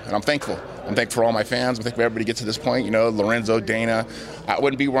through them. And I'm thankful. I'm thankful for all my fans. I'm thankful for everybody to get to this point. Lorenzo, Dana. I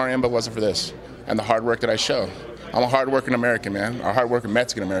wouldn't be where I am if it wasn't for this and the hard work that I show. I'm a hard-working American, man. A hard-working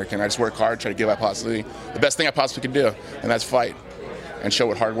Mexican-American. I just work hard, try to give the best thing I possibly can do, and that's fight and show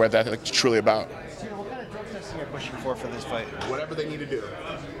what hard work ethic is truly about. Pushing for this fight? Whatever they need to do.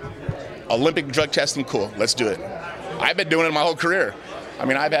 Olympic drug testing, cool. Let's do it. I've been doing it my whole career. I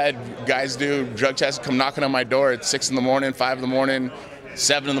mean, I've had guys do drug tests, come knocking on my door at 6 in the morning, 5 in the morning,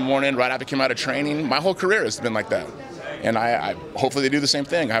 7 in the morning, right after I came out of training. My whole career has been like that. And I hopefully they do the same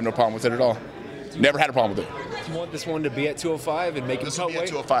thing. I have no problem with it at all. Never had a problem with it. Do you want this one to be at 205 and make him cut weight?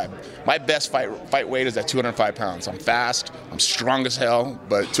 205. My best fight weight is at 205 pounds. I'm fast. I'm strong as hell.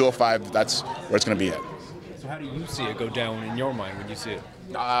 But 205, that's where it's going to be at. So how do you see it go down in your mind when you see it?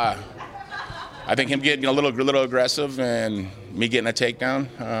 I think him getting a little aggressive and me getting a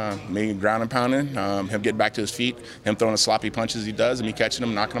takedown, me ground and pounding, him getting back to his feet, him throwing the sloppy punches he does, and me catching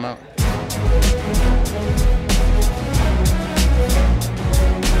him, knocking him out.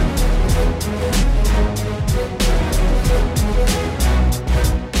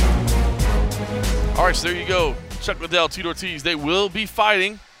 All right, so there you go. Chuck Liddell, Tito Ortiz, they will be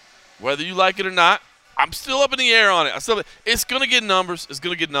fighting, whether you like it or not. I'm still up in the air on it. It's gonna get numbers. It's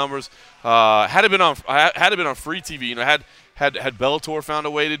gonna get numbers. Had it been on free TV, you know, had Bellator found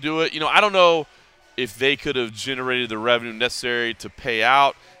a way to do it, you know, I don't know if they could have generated the revenue necessary to pay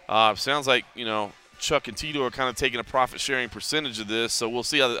out. Sounds like, you know, Chuck and Tito are kind of taking a profit-sharing percentage of this, so we'll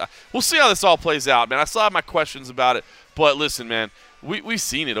see how this all plays out, man. I still have my questions about it, but listen, man, we've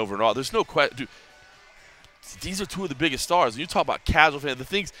seen it over and over. There's no question, dude. These are two of the biggest stars. You talk about casual fans. The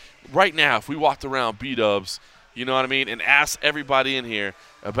things right now, if we walked around B-Dubs, you know what I mean, and asked everybody in here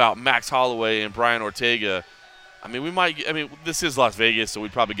about Max Holloway and Brian Ortega, I mean, this is Las Vegas, so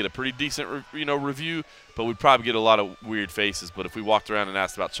we'd probably get a pretty decent, review, but we'd probably get a lot of weird faces. But if we walked around and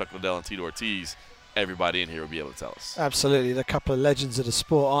asked about Chuck Liddell and Tito Ortiz, everybody in here would be able to tell us. Absolutely. They're a couple of legends of the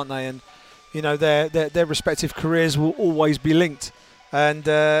sport, aren't they? And, you know, their respective careers will always be linked. And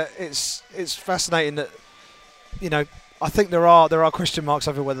it's fascinating that, you know, I think there are question marks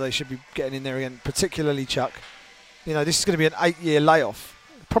over whether they should be getting in there again, particularly Chuck. You know, this is going to be an 8-year layoff,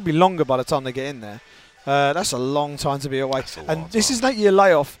 probably longer by the time they get in there. That's a long time to be away. And this is an 8-year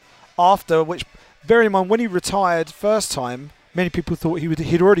layoff after which, bear in mind, when he retired first time, many people thought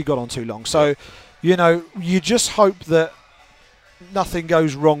he'd already got on too long. So, you know, you just hope that nothing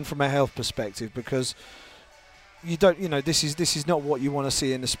goes wrong from a health perspective, because you don't, you know, this is not what you want to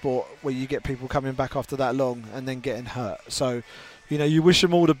see in the sport, where you get people coming back after that long and then getting hurt. So, you know, you wish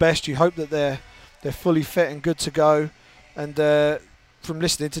them all the best. You hope that they're fully fit and good to go. And from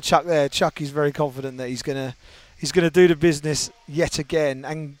listening to Chuck there, Chuck is very confident that he's gonna do the business yet again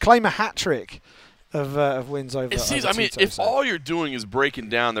and claim a hat trick of wins over. It seems, over I mean, Tito, if all you're doing is breaking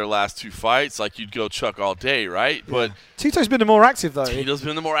down their last two fights, like, you'd go Chuck all day, right? Yeah. But Tito's been the more active, though. Tito's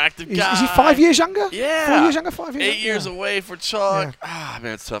been the more active guy. Is he 5 years younger? Yeah. 4 years younger, 5 years 8 years away for Chuck. Yeah.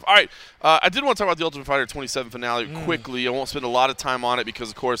 Man, it's tough. All right, I did want to talk about the Ultimate Fighter 27 finale quickly. I won't spend a lot of time on it because,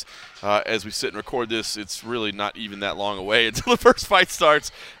 of course, as we sit and record this, it's really not even that long away until the first fight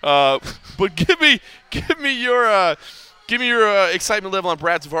starts. But give me your excitement level on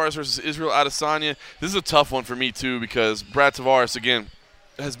Brad Tavares versus Israel Adesanya. This is a tough one for me, too, because Brad Tavares, again,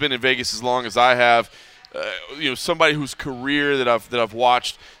 has been in Vegas as long as I have. You know, somebody whose career that I've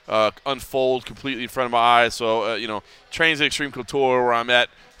watched unfold completely in front of my eyes. So, you know, trains at Extreme Couture, where I'm at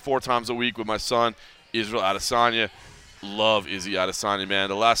 4 times a week with my son, Israel Adesanya. Love Izzy Adesanya, man.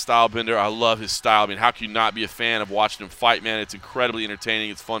 The last style bender, I love his style. I mean, how can you not be a fan of watching him fight, man? It's incredibly entertaining.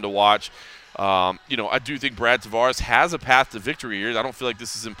 It's fun to watch. You know, I do think Brad Tavares has a path to victory here. I don't feel like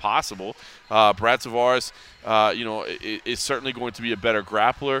this is impossible. Brad Tavares, you know, is certainly going to be a better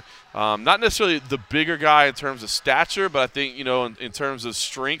grappler. Not necessarily the bigger guy in terms of stature, but I think, you know, in terms of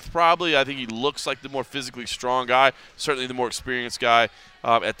strength, probably. I think he looks like the more physically strong guy, certainly the more experienced guy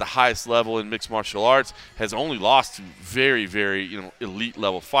at the highest level in mixed martial arts. Has only lost to very, very, you know, elite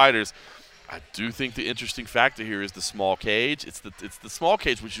level fighters. I do think the interesting factor here is the small cage. It's the small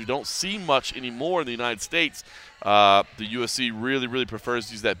cage, which you don't see much anymore in the United States. The UFC really prefers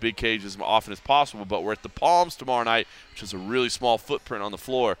to use that big cage as often as possible, but we're at the Palms tomorrow night, which is a really small footprint on the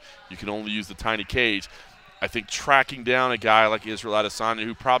floor. You can only use the tiny cage. I think tracking down a guy like Israel Adesanya,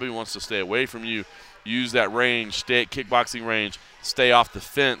 who probably wants to stay away from you, use that range, stay at kickboxing range, stay off the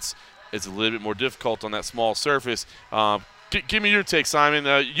fence, it's a little bit more difficult on that small surface. Give me your take, Simon.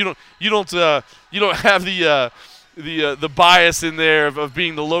 You don't have the bias in there of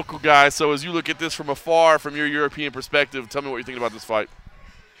being the local guy. So as you look at this from afar, from your European perspective, tell me what you think about this fight.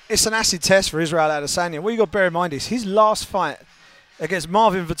 It's an acid test for Israel Adesanya. What you got to bear in mind is his last fight against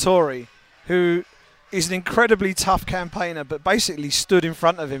Marvin Vettori, who is an incredibly tough campaigner, but basically stood in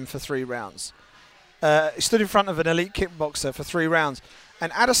front of him for 3 rounds. He stood in front of an elite kickboxer for 3 rounds,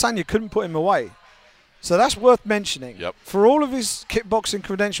 and Adesanya couldn't put him away. So that's worth mentioning. Yep. For all of his kickboxing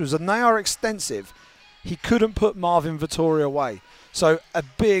credentials, and they are extensive, he couldn't put Marvin Vettori away. So a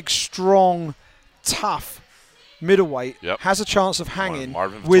big, strong, tough middleweight has a chance of hanging.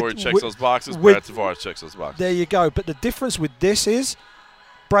 Marvin Vettori checks those boxes. Brad Tavares checks those boxes. There you go. But the difference with this is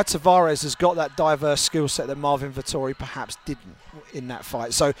Brad Tavares has got that diverse skill set that Marvin Vettori perhaps didn't in that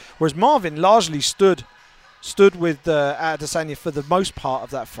fight. So whereas Marvin largely stood stood with Adesanya for the most part of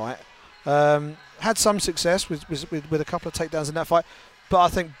that fight. Had some success with a couple of takedowns in that fight, but I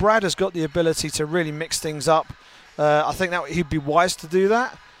think Brad has got the ability to really mix things up. I think that he'd be wise to do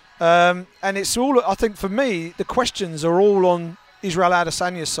that. And it's all, I think for me, the questions are all on Israel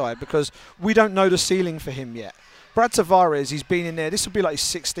Adesanya's side because we don't know the ceiling for him yet. Brad Tavares, he's been in there. This will be like his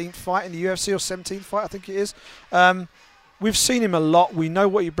 16th fight in the UFC or 17th fight, I think it is. We've seen him a lot. We know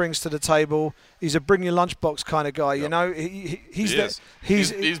what he brings to the table. He's a bring your lunchbox kind of guy. Yep. You know,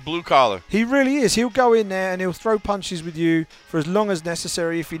 he's blue collar. He really is. He'll go in there and he'll throw punches with you for as long as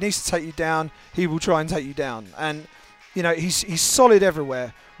necessary. If he needs to take you down, he will try and take you down. And you know, he's solid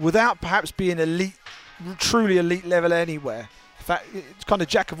everywhere without perhaps being elite, truly elite level anywhere. In fact, it's kind of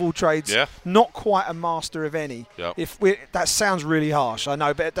jack of all trades, not quite a master of any. Yep. That sounds really harsh, I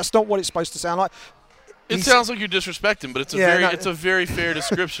know, but that's not what it's supposed to sound like. It sounds like you're disrespecting, but it's a very fair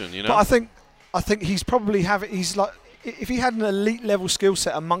description, you know. But I think he's probably he's like, if he had an elite level skill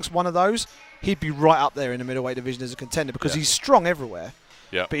set amongst one of those, he'd be right up there in the middleweight division as a contender because he's strong everywhere.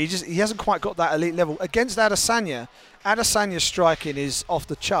 Yeah. But he hasn't quite got that elite level against Adesanya. Adesanya's striking is off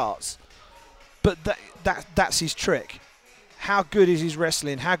the charts, but that's his trick. How good is his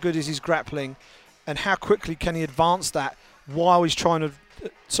wrestling? How good is his grappling? And how quickly can he advance that while he's trying to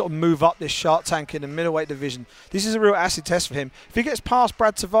sort of move up this shark tank in the middleweight division? This is a real acid test for him. If he gets past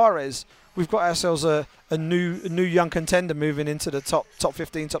Brad Tavares, we've got ourselves a new young contender moving into the top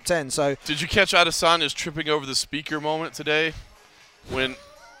 15, top 10. So, did you catch Adesanya's tripping over the speaker moment today? When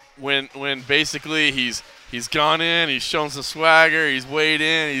basically he's gone in, he's shown some swagger, he's weighed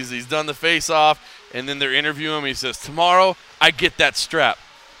in, he's done the face off, and then they're interviewing him. He says, "Tomorrow I get that strap."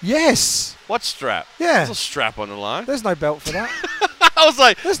 Yes. What strap? Yeah. There's a strap on the line. There's no belt for that. I was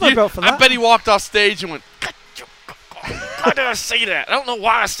like, there's no belt for that. I bet he walked off stage and went, "How did I say that? I don't know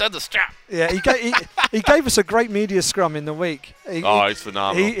why I said the strap." Yeah, he gave us a great media scrum in the week. He's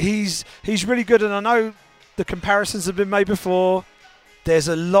phenomenal. He's really good, and I know the comparisons have been made before. There's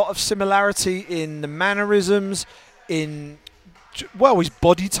a lot of similarity in the mannerisms, in his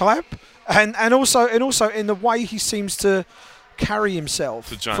body type, and also in the way he seems to carry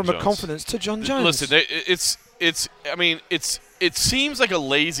himself from a confidence to John Jones. Listen, it seems like a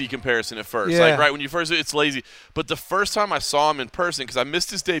lazy comparison at first. Like, right, when you first, it's lazy. But the first time I saw him in person, because I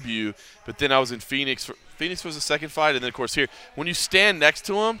missed his debut, but then I was in Phoenix. Phoenix was the second fight, and then, of course, here. When you stand next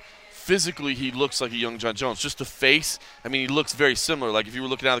to him, physically, he looks like a young John Jones. Just the face, I mean, he looks very similar. Like if you were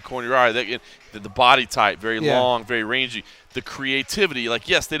looking out of the corner of your eye, the body type, very long, very rangy. The creativity, like,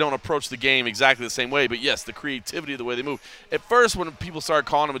 yes, they don't approach the game exactly the same way, but yes, the creativity of the way they move. At first, when people started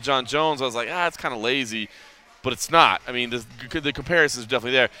calling him a John Jones, I was like, it's kind of lazy, but it's not. I mean, the comparison is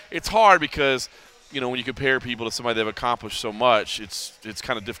definitely there. It's hard because, you know, when you compare people to somebody that have accomplished so much, it's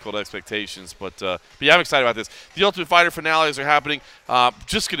kind of difficult expectations. But yeah, I'm excited about this. The Ultimate Fighter finales are happening.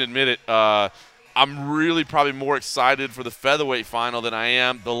 Just going to admit it, I'm really probably more excited for the featherweight final than I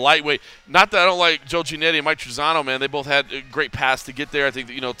am the lightweight. Not that I don't like Joe Giannetti and Mike Trezano, man. They both had a great paths to get there. I think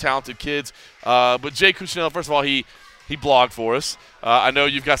that, you know, talented kids. But Jay Cuccinelli, first of all, he blogged for us. I know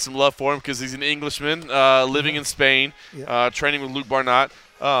you've got some love for him because he's an Englishman living in Spain, training with Luke Barnett.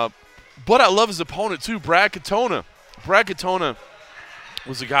 But I love his opponent, too, Brad Katona. Brad Katona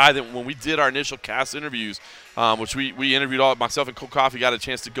was a guy that when we did our initial cast interviews, which we interviewed myself and Cole Coffey got a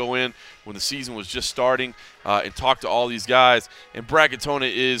chance to go in when the season was just starting and talk to all these guys. And Brad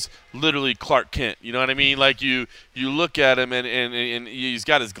Katona is literally Clark Kent. You know what I mean? Like you look at him and he's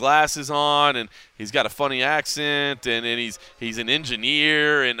got his glasses on and he's got a funny accent and he's an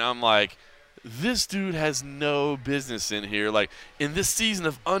engineer. And I'm like, this dude has no business in here. Like, in this season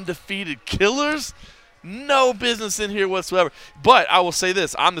of undefeated killers, no business in here whatsoever. But I will say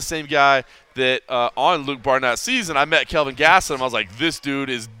this. I'm the same guy that on Luke Barnett's season, I met Kelvin Gastelum. I was like, this dude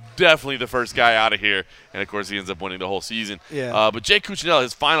is definitely the first guy out of here. And, of course, he ends up winning the whole season. Yeah. But Jay Cuccinelli,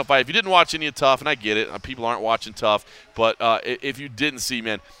 his final fight, if you didn't watch any of Tough, and I get it, people aren't watching Tough, but if you didn't see,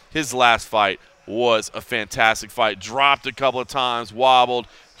 man, his last fight was a fantastic fight. Dropped a couple of times, wobbled,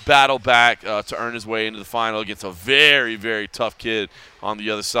 battled back to earn his way into the final against a very, very tough kid on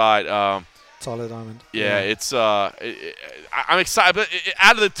the other side. Tyler Diamond. Yeah, it's I'm excited. But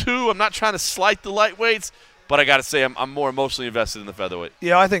out of the two, I'm not trying to slight the lightweights, but I got to say I'm more emotionally invested in the featherweight.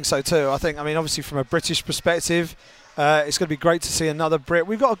 Yeah, I think so too. I mean, obviously from a British perspective, it's going to be great to see another Brit.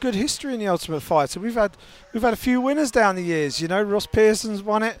 We've got a good history in the Ultimate Fighter. We've had a few winners down the years. You know, Ross Pearson's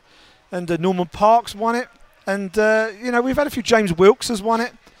won it, and Norman Parks won it, and you know, we've had a few. James Wilkes has won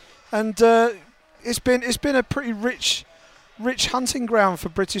it, and it's been a pretty rich hunting ground for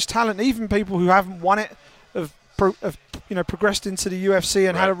British talent. Even people who haven't won it have progressed into the UFC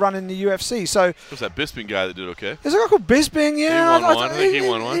and had a run in the UFC. So it was that Bisping guy that did okay. There's a guy called Bisping, yeah. He won one. I think he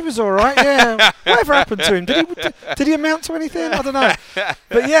won one. He was all right, yeah. Whatever happened to him? Did he amount to anything? I don't know.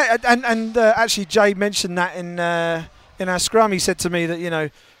 But yeah, and actually Jay mentioned that in our scrum. He said to me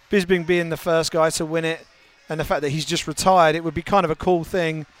that Bisping being the first guy to win it, and the fact that he's just retired, it would be kind of a cool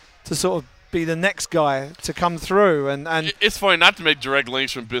thing to sort of be the next guy to come through. And it's funny, not to make direct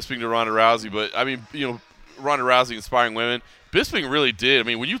links from Bisping to Ronda Rousey, but I mean, Ronda Rousey inspiring women. Bisping really did. I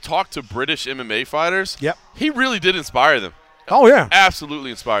mean, when you talk to British MMA fighters, he really did inspire them. Oh yeah,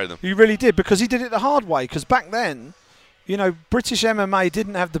 absolutely inspired them. He really did, because he did it the hard way. Because back then, British MMA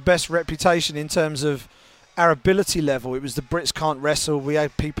didn't have the best reputation in terms of our ability level. It was the Brits can't wrestle. We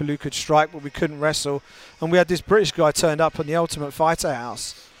had people who could strike, but we couldn't wrestle. And we had this British guy turned up on the Ultimate Fighter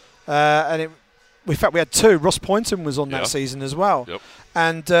house. In fact, we had two. Ross Poynton was on that season as well. Yep.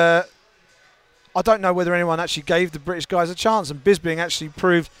 And I don't know whether anyone actually gave the British guys a chance. And Bisping actually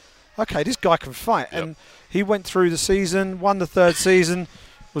proved, okay, this guy can fight. Yep. And he went through the season, won the third season,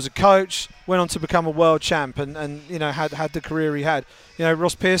 was a coach, went on to become a world champ, and had the career he had.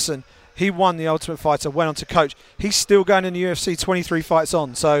 Ross Pearson, he won the Ultimate Fighter, went on to coach. He's still going in the UFC, 23 fights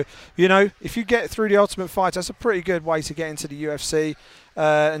on. So, if you get through the Ultimate Fighter, that's a pretty good way to get into the UFC.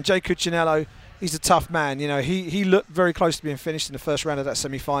 And Jay Cuccinello, he's a tough man. He looked very close to being finished in the first round of that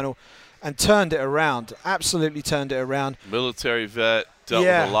semi-final and turned it around, absolutely turned it around. Military vet, dealt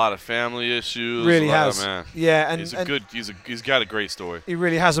with a lot of family issues. Really has. Man. Yeah, and he's got a great story. He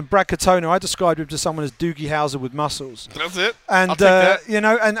really has. And Brad Katona, I described him to someone as Doogie Howser with muscles. That's it. And I'll take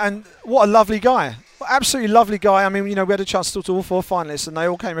that. and what a lovely guy. Absolutely lovely guy. I mean, we had a chance to talk to all four finalists, and they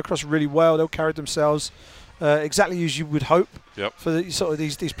all came across really well. They all carried themselves exactly as you would hope for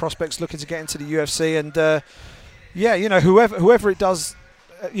these prospects looking to get into the UFC. And whoever it does,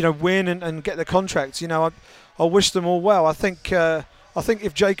 win and get the contracts, I wish them all well. I think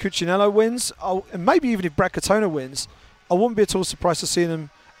if Jay Cuccinello wins, and maybe even if Brad Katona wins, I wouldn't be at all surprised to see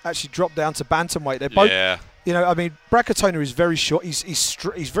them actually drop down to bantamweight. They're both, I mean, Brad Katona is very short. He's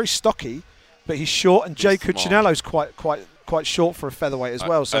very stocky, but he's short, and Jay Cuccinello's quite short for a featherweight as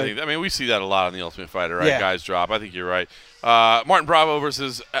well. So I mean, we see that a lot on the Ultimate Fighter, right? Guys drop. I think you're right. Martin Bravo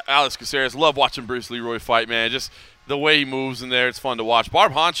versus Alex Caceres. Love watching Bruce Leroy fight, man. Just the way he moves in there, it's fun to watch.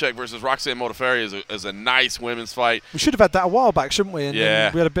 Barb Honchek versus Roxanne Modafferi is a nice women's fight. We should have had that a while back, shouldn't we? And we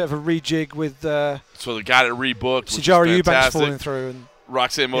had a bit of a rejig with. So they got it rebooked. Sijara Eubanks falling through. And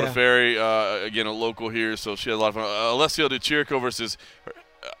Roxanne Modafferi, again, a local here, so she had a lot of fun. Alessio Di Chirico versus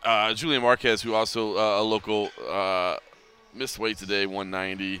Julian Marquez, who also a local, missed weight today,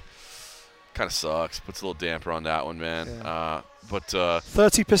 190. Kind of sucks. Puts a little damper on that one, man. Yeah. But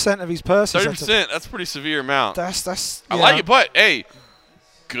 30% of his purse. 30%. That's a pretty severe amount. That's. I like it, but hey,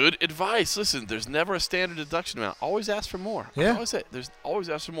 good advice. Listen, there's never a standard deduction amount. Always ask for more. Yeah. I always say there's always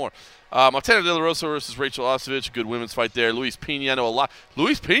ask for more. Martina De La Rosa versus Rachel Ostovich. Good women's fight there. Luis Pena, I know a lot.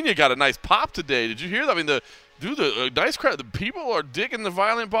 Luis Pena got a nice pop today. Did you hear that? I mean, the nice crowd. The people are digging the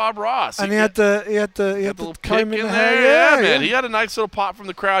violent Bob Ross. And he had the little comb kick in in the there. hair. Yeah, man. He had a nice little pop from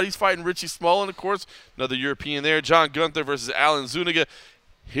the crowd. He's fighting Richie Smullen, of course. Another European there. John Gunther versus Alan Zuniga.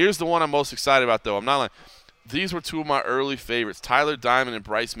 Here's the one I'm most excited about, though. I'm not lying. These were two of my early favorites, Tyler Diamond and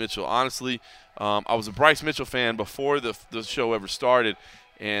Bryce Mitchell. Honestly, I was a Bryce Mitchell fan before the show ever started.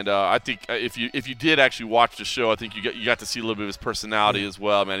 And I think if you did actually watch the show, I think you got to see a little bit of his personality as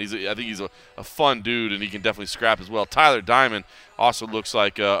well, man. I think he's a fun dude, and he can definitely scrap as well. Tyler Diamond also looks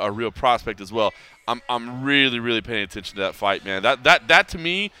like a real prospect as well. I'm really, really paying attention to that fight, man. That to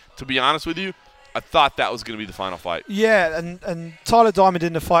me, to be honest with you, I thought that was going to be the final fight. Yeah, and Tyler Diamond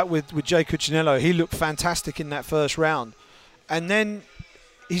in the fight with Jay Cuccinello, he looked fantastic in that first round. And then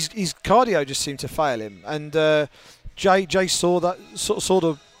his cardio just seemed to fail him. And Jay saw that, saw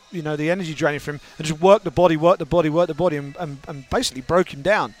the the energy draining from him, and just worked the body, and basically broke him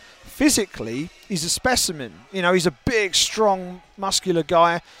down. Physically, he's a specimen. He's a big, strong, muscular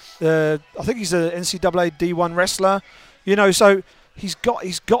guy. I think he's an NCAA D1 wrestler. So he's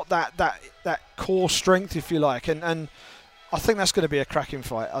got that core strength, if you like, and I think that's going to be a cracking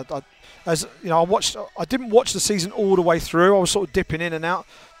fight. I didn't watch the season all the way through. I was sort of dipping in and out,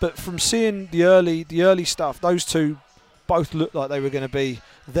 but from seeing the early stuff, those two both looked like they were going to be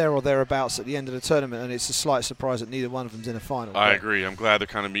there or thereabouts at the end of the tournament, and it's a slight surprise that neither one of them's in a final. I agree. I'm glad they're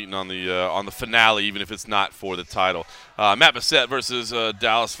kind of meeting on the finale, even if it's not for the title. Matt Bessette versus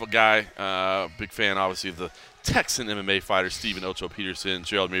Dallas guy. Big fan, obviously, of the Texan MMA fighter Stephen Ocho Peterson.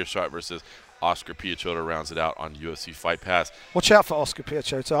 Gerald Meerschaert versus Oscar Piachotto rounds it out on UFC Fight Pass. Watch out for Oscar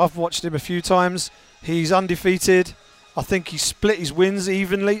Piachotto. I've watched him a few times. He's undefeated. I think he split his wins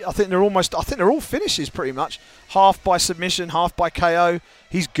evenly. I think they're all finishes pretty much. Half by submission, half by KO.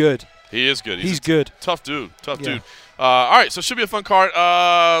 He's good. He is good. He's good. Tough dude. Tough dude. All right, so it should be a fun card.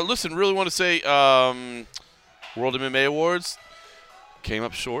 Listen, really want to say World MMA Awards came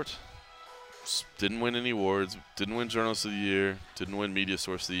up short. Didn't win any awards. Didn't win Journalist of the Year. Didn't win Media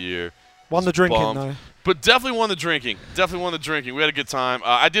Source of the Year. Won the drinking, though. But definitely won the drinking. Definitely won the drinking. We had a good time.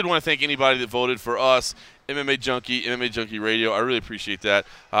 I did want to thank anybody that voted for us, MMA Junkie Radio. I really appreciate that.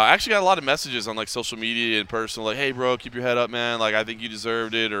 I actually got a lot of messages on like social media and personal, like, hey, bro, keep your head up, man. Like, I think you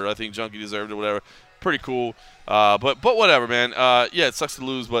deserved it, or I think Junkie deserved it, whatever. Pretty cool. But whatever, man. Yeah, it sucks to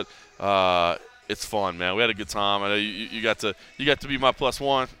lose, but it's fun, man. We had a good time. I know you got to be my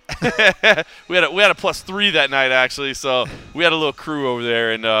 +1. we had a +3 that night, actually. So we had a little crew over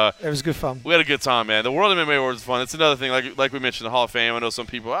there, and it was good fun. We had a good time, man. The World MMA Awards is fun. It's another thing, like we mentioned, the Hall of Fame. I know some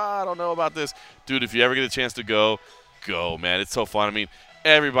people, I don't know about this, dude. If you ever get a chance to go, man. It's so fun. I mean,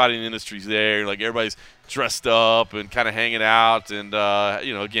 everybody in the industry's there. Like, everybody's dressed up and kind of hanging out, and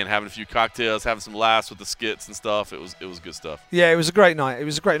again, having a few cocktails, having some laughs with the skits and stuff. It was good stuff. Yeah, it was a great night.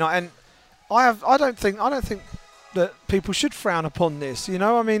 And I don't think that people should frown upon this. You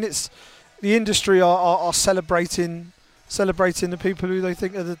know, I mean, it's the industry are celebrating the people who they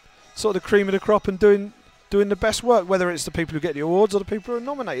think are the sort of the cream of the crop and doing the best work. Whether it's the people who get the awards or the people who are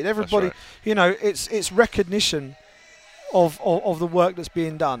nominated, everybody, right. You know, it's recognition of the work that's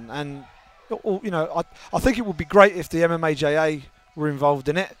being done. And you know, I think it would be great if the MMAJA were involved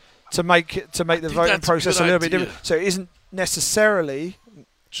in it to make the voting process a little bit different. So it isn't necessarily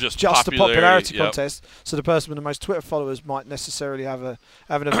just a popularity contest, so the person with the most Twitter followers might necessarily have an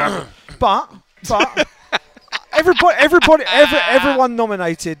advantage. but everyone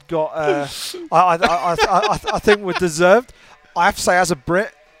nominated got I think were deserved. I have to say, as a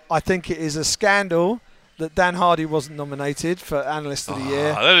Brit, I think it is a scandal that Dan Hardy wasn't nominated for Analyst of the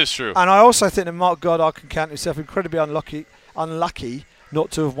Year. That is true. And I also think that Mark Goddard can count himself incredibly unlucky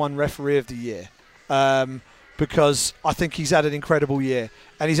not to have won Referee of the Year. Because I think he's had an incredible year,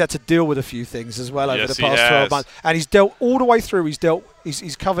 and he's had to deal with a few things as well over the past 12 months. And he's dealt all the way through.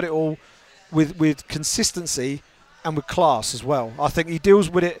 He's covered it all with consistency and with class as well. I think he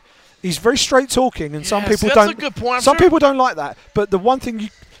deals with it. He's very straight talking, and some people don't. That's a good point. Some people don't like that. But the one thing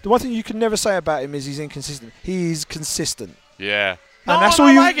you can never say about him is he's inconsistent. He is consistent. Yeah. And that's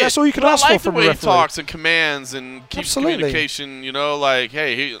all you can ask for from a referee. I like the way he talks and commands and keeps communication. You know, like,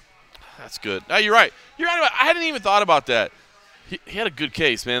 hey, that's good. No, you're right. I hadn't even thought about that. He had a good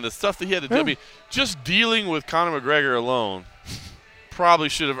case, man. The stuff that he had to do. I mean, just dealing with Conor McGregor alone probably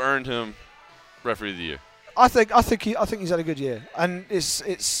should have earned him Referee of the Year. I think he's had a good year, and he's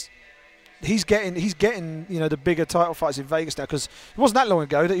getting the bigger title fights in Vegas now, because it wasn't that long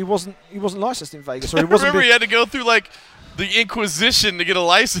ago that he wasn't licensed in Vegas. Or he wasn't. Remember, he had to go through like the Inquisition to get a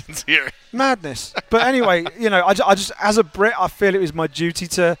license here. Madness. But anyway, I just as a Brit, I feel it was my duty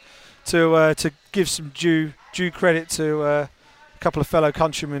to give some due credit to a couple of fellow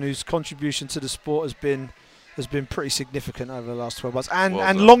countrymen whose contribution to the sport has been pretty significant over the last 12 months and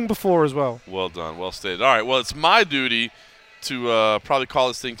long before as well. Well done, well stated. All right, well, it's my duty to probably call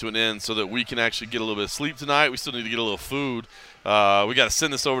this thing to an end so that we can actually get a little bit of sleep tonight. We still need to get a little food. We got to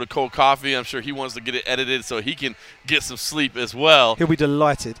send this over to Cold Coffee. I'm sure he wants to get it edited so he can get some sleep as well. He'll be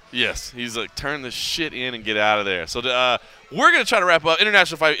delighted. Yes, he's like, turn this shit in and get out of there. So we're going to try to wrap up.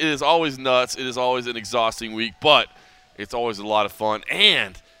 International Fight, it is always nuts. It is always an exhausting week, but it's always a lot of fun.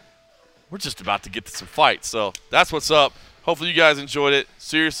 And we're just about to get to some fights. So that's what's up. Hopefully you guys enjoyed it.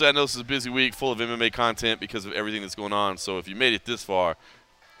 Seriously, I know this is a busy week full of MMA content because of everything that's going on. So if you made it this far,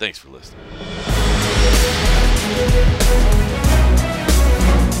 thanks for listening.